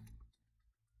念，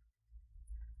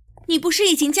你不是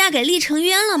已经嫁给厉承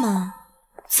渊了吗？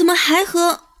怎么还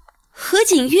和何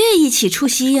景月一起出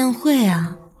席宴会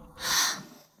啊？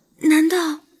难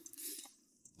道……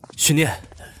许念，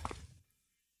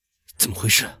怎么回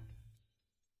事？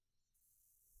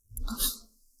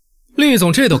厉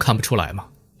总这都看不出来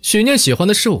吗？许念喜欢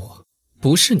的是我，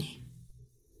不是你。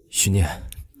许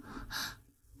念，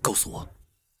告诉我，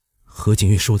何景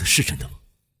月说的是真的吗？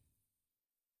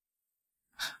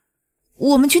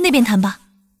我们去那边谈吧，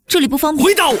这里不方便。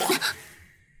回答我，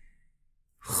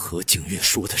何景月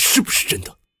说的是不是真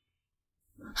的？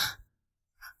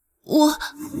我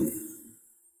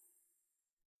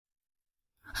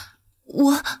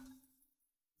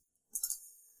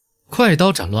快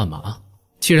刀斩乱麻，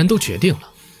既然都决定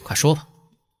了，快说吧。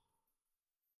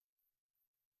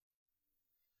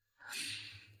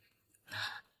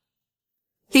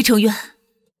厉承渊，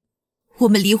我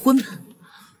们离婚吧。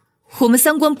我们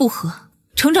三观不合，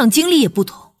成长经历也不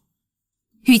同，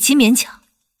与其勉强，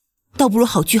倒不如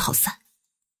好聚好散。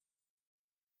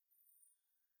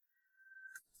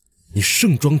你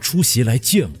盛装出席来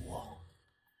见我，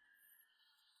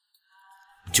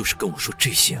就是跟我说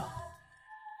这些啊？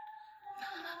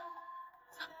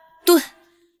对。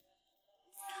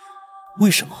为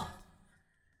什么？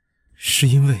是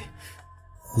因为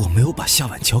我没有把夏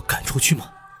婉乔赶出去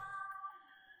吗？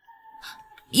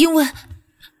因为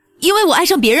我爱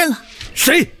上别人了。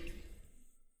谁？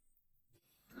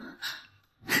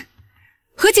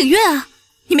何景月啊，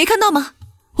你没看到吗？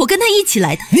我跟他一起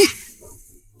来的。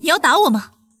你要打我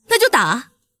吗？那就打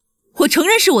啊！我承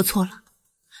认是我错了，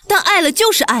但爱了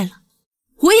就是爱了，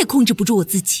我也控制不住我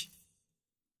自己。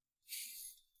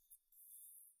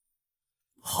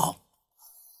好，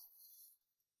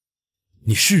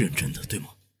你是认真的，对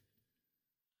吗？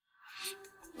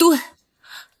对，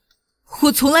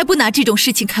我从来不拿这种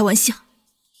事情开玩笑。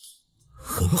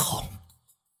很好，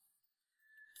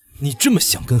你这么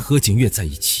想跟何景月在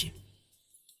一起，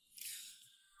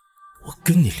我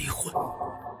跟你离婚。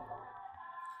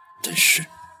但是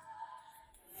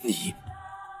你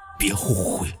别后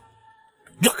悔，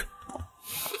让开！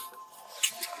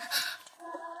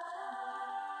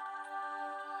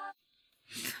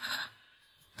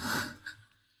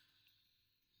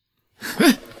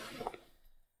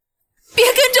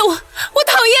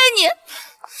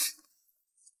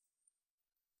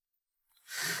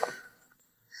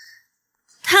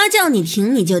叫你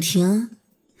停你就停，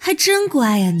还真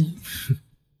乖呀你。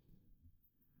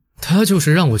他就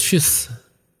是让我去死，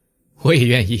我也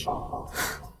愿意。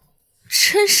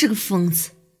真是个疯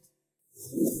子。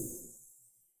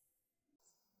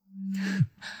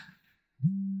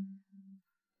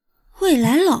未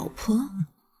来老婆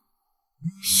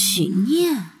许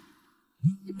念，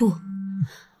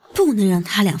不能让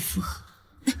他俩复合。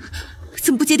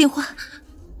怎么不接电话？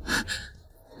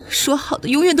说好的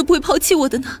永远都不会抛弃我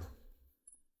的呢？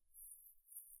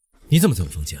你怎么在我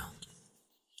房间啊？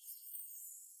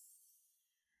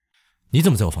你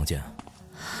怎么在我房间啊？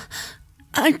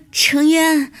程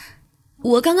渊，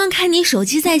我刚刚看你手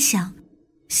机在响，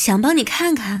想帮你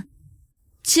看看，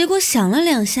结果响了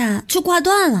2下就挂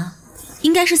断了，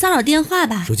应该是骚扰电话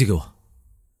吧？手机给我。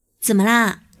怎么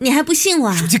啦？你还不信我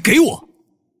啊？手机给我。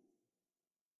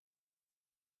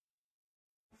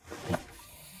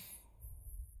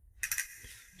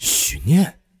许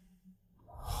念，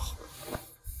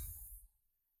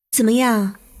怎么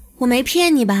样？我没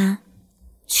骗你吧？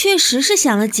确实是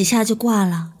响了几下就挂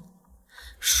了，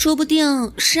说不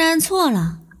定是按错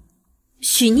了。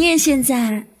许念现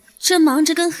在正忙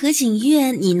着跟何景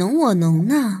月你侬我侬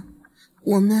呢，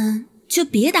我们就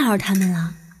别打扰他们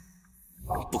了。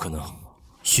不可能，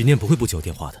许念不会不接我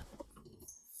电话的，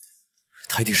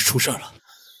他一定是出事了。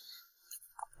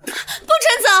不准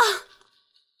走！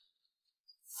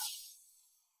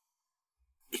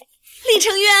李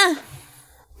成渊，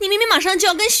你明明马上就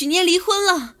要跟许念离婚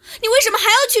了，你为什么还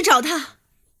要去找他？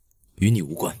与你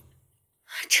无关。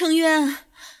成渊，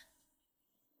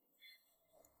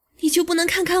你就不能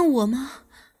看看我吗？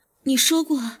你说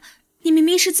过，你明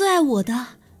明是最爱我的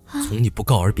啊！从你不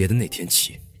告而别的那天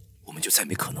起，我们就再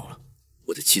没可能了。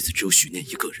我的妻子只有许念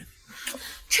一个人。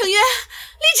成渊，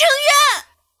李成渊！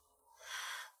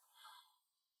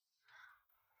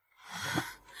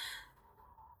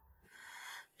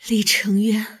李成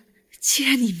渊，既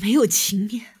然你没有情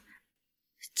面，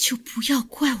就不要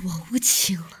怪我无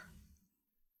情了。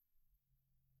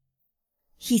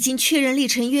已经确认厉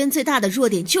成渊最大的弱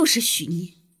点就是许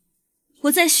念，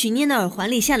我在许念的耳环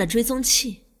里下了追踪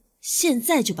器，现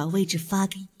在就把位置发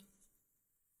给你。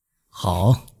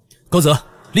好，高泽，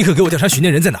立刻给我调查许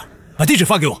念人在哪儿，把地址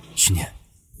发给我。许念，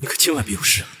你可千万别有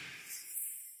事啊！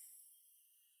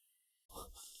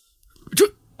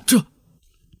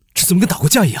这怎么跟打过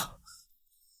架一样？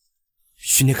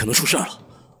许念可能出事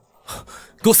了，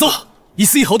给我搜，一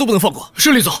丝一毫都不能放过。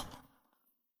是，李总。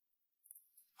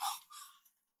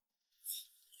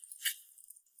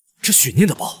这许念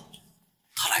的包，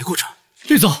他来过这儿。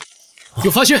李总，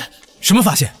有发现？什么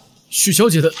发现？许小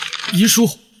姐的遗书。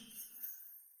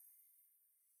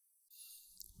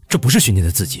这不是许念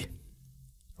的字迹，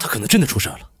他可能真的出事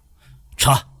了。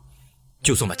查，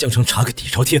就算把江城查个底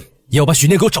朝天，也要把许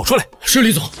念给我找出来。是，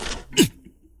李总。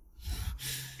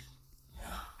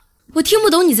我听不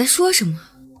懂你在说什么，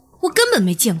我根本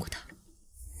没见过他。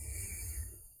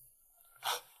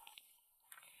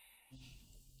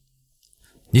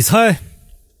你猜，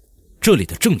这里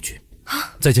的证据，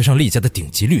再加上厉家的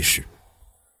顶级律师，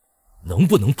能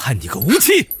不能判你个无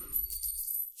期？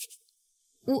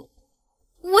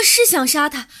我是想杀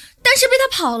他，但是被他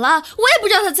跑了，我也不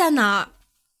知道他在哪儿。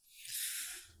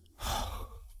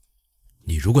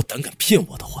你如果胆敢骗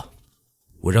我的话，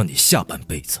我让你下半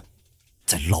辈子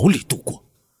在牢里度过。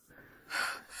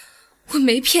我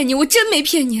没骗你，我真没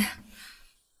骗你。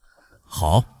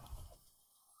好，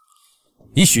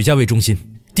以许家为中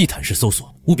心，地毯式搜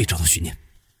索，务必找到许念。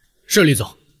是，李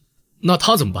总。那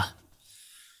他怎么办？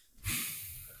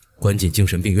关进精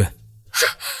神病院。是，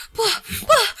不，你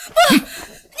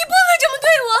不能这么对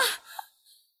我。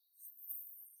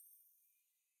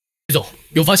李总，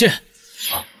有发现。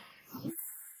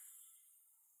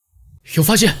有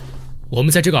发现，我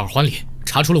们在这个耳环里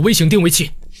查出了微型定位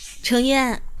器。程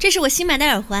渊，这是我新买的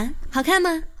耳环，好看吗？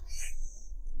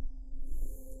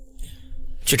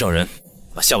去找人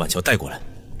把夏晚桥带过来，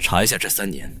查一下这3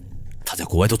年他在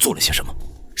国外都做了些什么。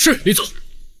是，李总。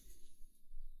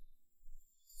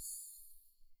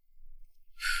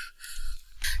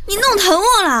你弄疼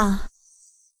我了。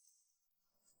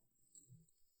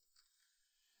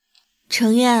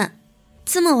程渊，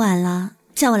这么晚了，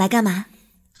叫我来干嘛？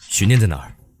许念在哪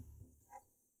儿？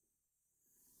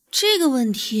这个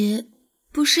问题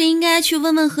不是应该去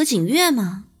问问何景月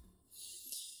吗？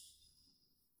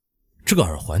这个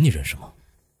耳环你认识吗？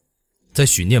在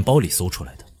许念包里搜出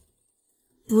来的。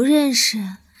不认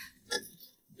识。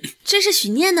这是许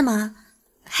念的吗？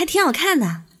还挺好看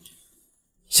的。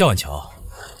夏晚桥，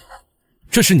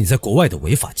这是你在国外的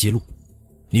违法记录，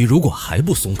你如果还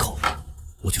不松口，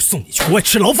我就送你去国外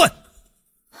吃牢饭。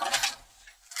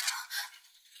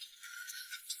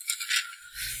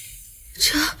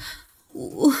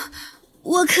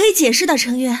我可以解释的，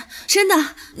程渊，真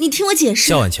的，你听我解释。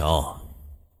夏婉乔，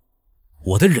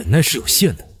我的忍耐是有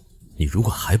限的，你如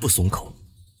果还不松口，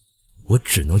我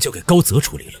只能交给高泽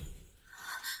处理了。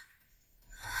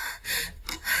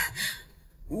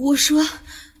我说，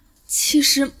其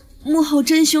实幕后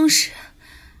真凶是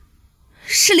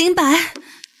林白。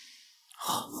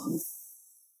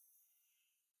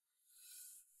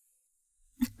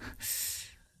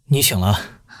你醒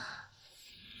了，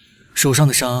手上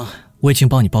的伤我已经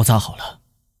帮你包扎好了。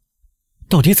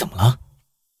到底怎么了？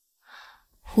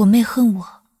我妹恨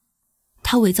我，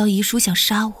她伪造遗书想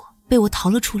杀我，被我逃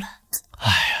了出来。哎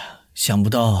呀，想不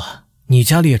到你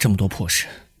家里也这么多破事。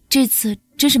这次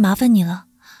真是麻烦你了，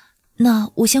那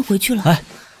我先回去了。哎，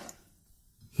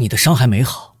你的伤还没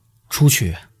好，出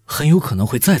去很有可能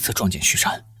会再次撞见旭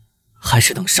山，还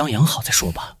是等伤养好再说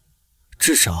吧。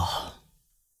至少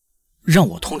让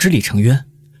我通知李成渊，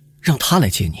让他来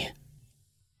接你。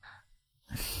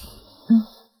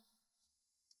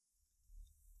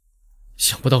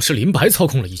想不到是林白操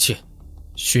控了一切，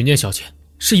许念小姐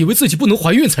是以为自己不能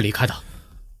怀孕才离开的。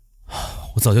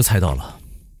我早就猜到了，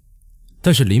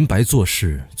但是林白做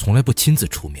事从来不亲自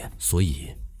出面，所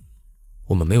以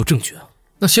我们没有证据啊。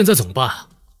那现在怎么办啊？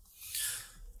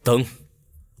等，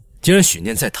既然许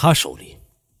念在他手里，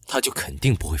他就肯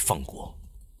定不会放过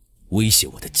威胁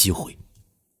我的机会。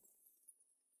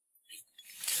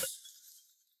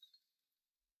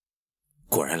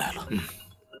果然来了。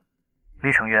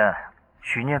李成渊，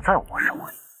许念在我手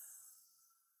里。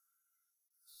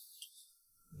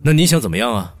那你想怎么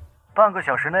样啊？半个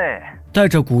小时内带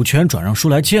着股权转让书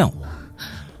来见我，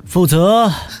否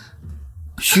则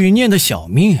许念的小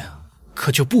命可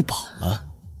就不保了。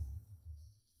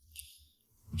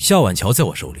夏婉乔在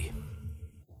我手里，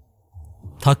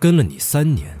她跟了你3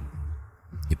年，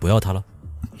你不要她了？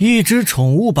一只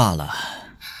宠物罢了。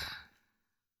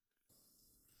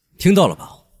听到了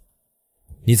吧？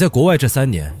你在国外这3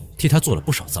年替她做了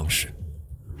不少脏事，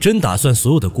真打算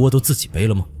所有的锅都自己背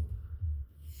了吗？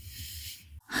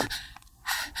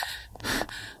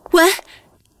喂，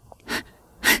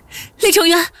李成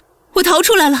渊，我逃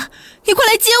出来了，你快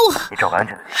来接我！你找个安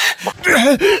静的。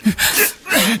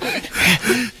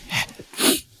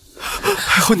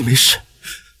还好你没事，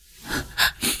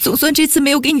总算这次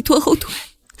没有给你拖后腿。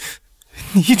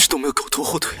你一直都没有给我拖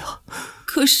后腿啊。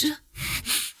可是，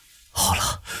好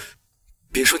了，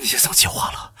别说那些丧气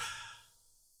话了。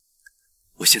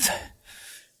我现在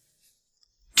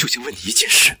就想问你一件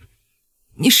事。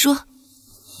你说。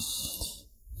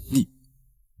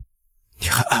你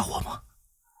还爱我吗？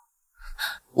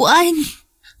我爱你。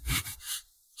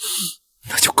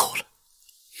那就够了。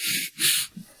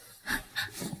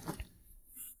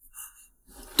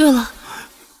对了，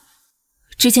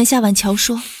之前夏婉乔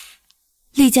说，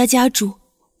厉家家主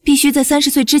必须在30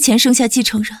岁之前生下继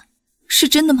承人，是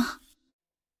真的吗？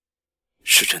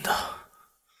是真的。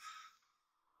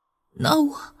那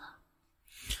我……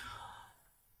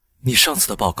你上次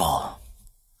的报告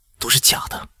都是假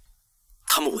的，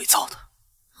他们伪造的。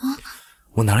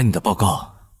我拿了你的报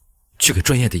告去给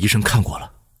专业的医生看过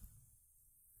了，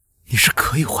你是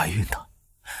可以怀孕的，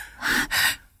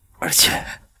而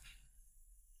且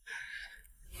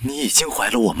你已经怀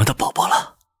了我们的宝宝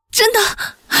了。真的？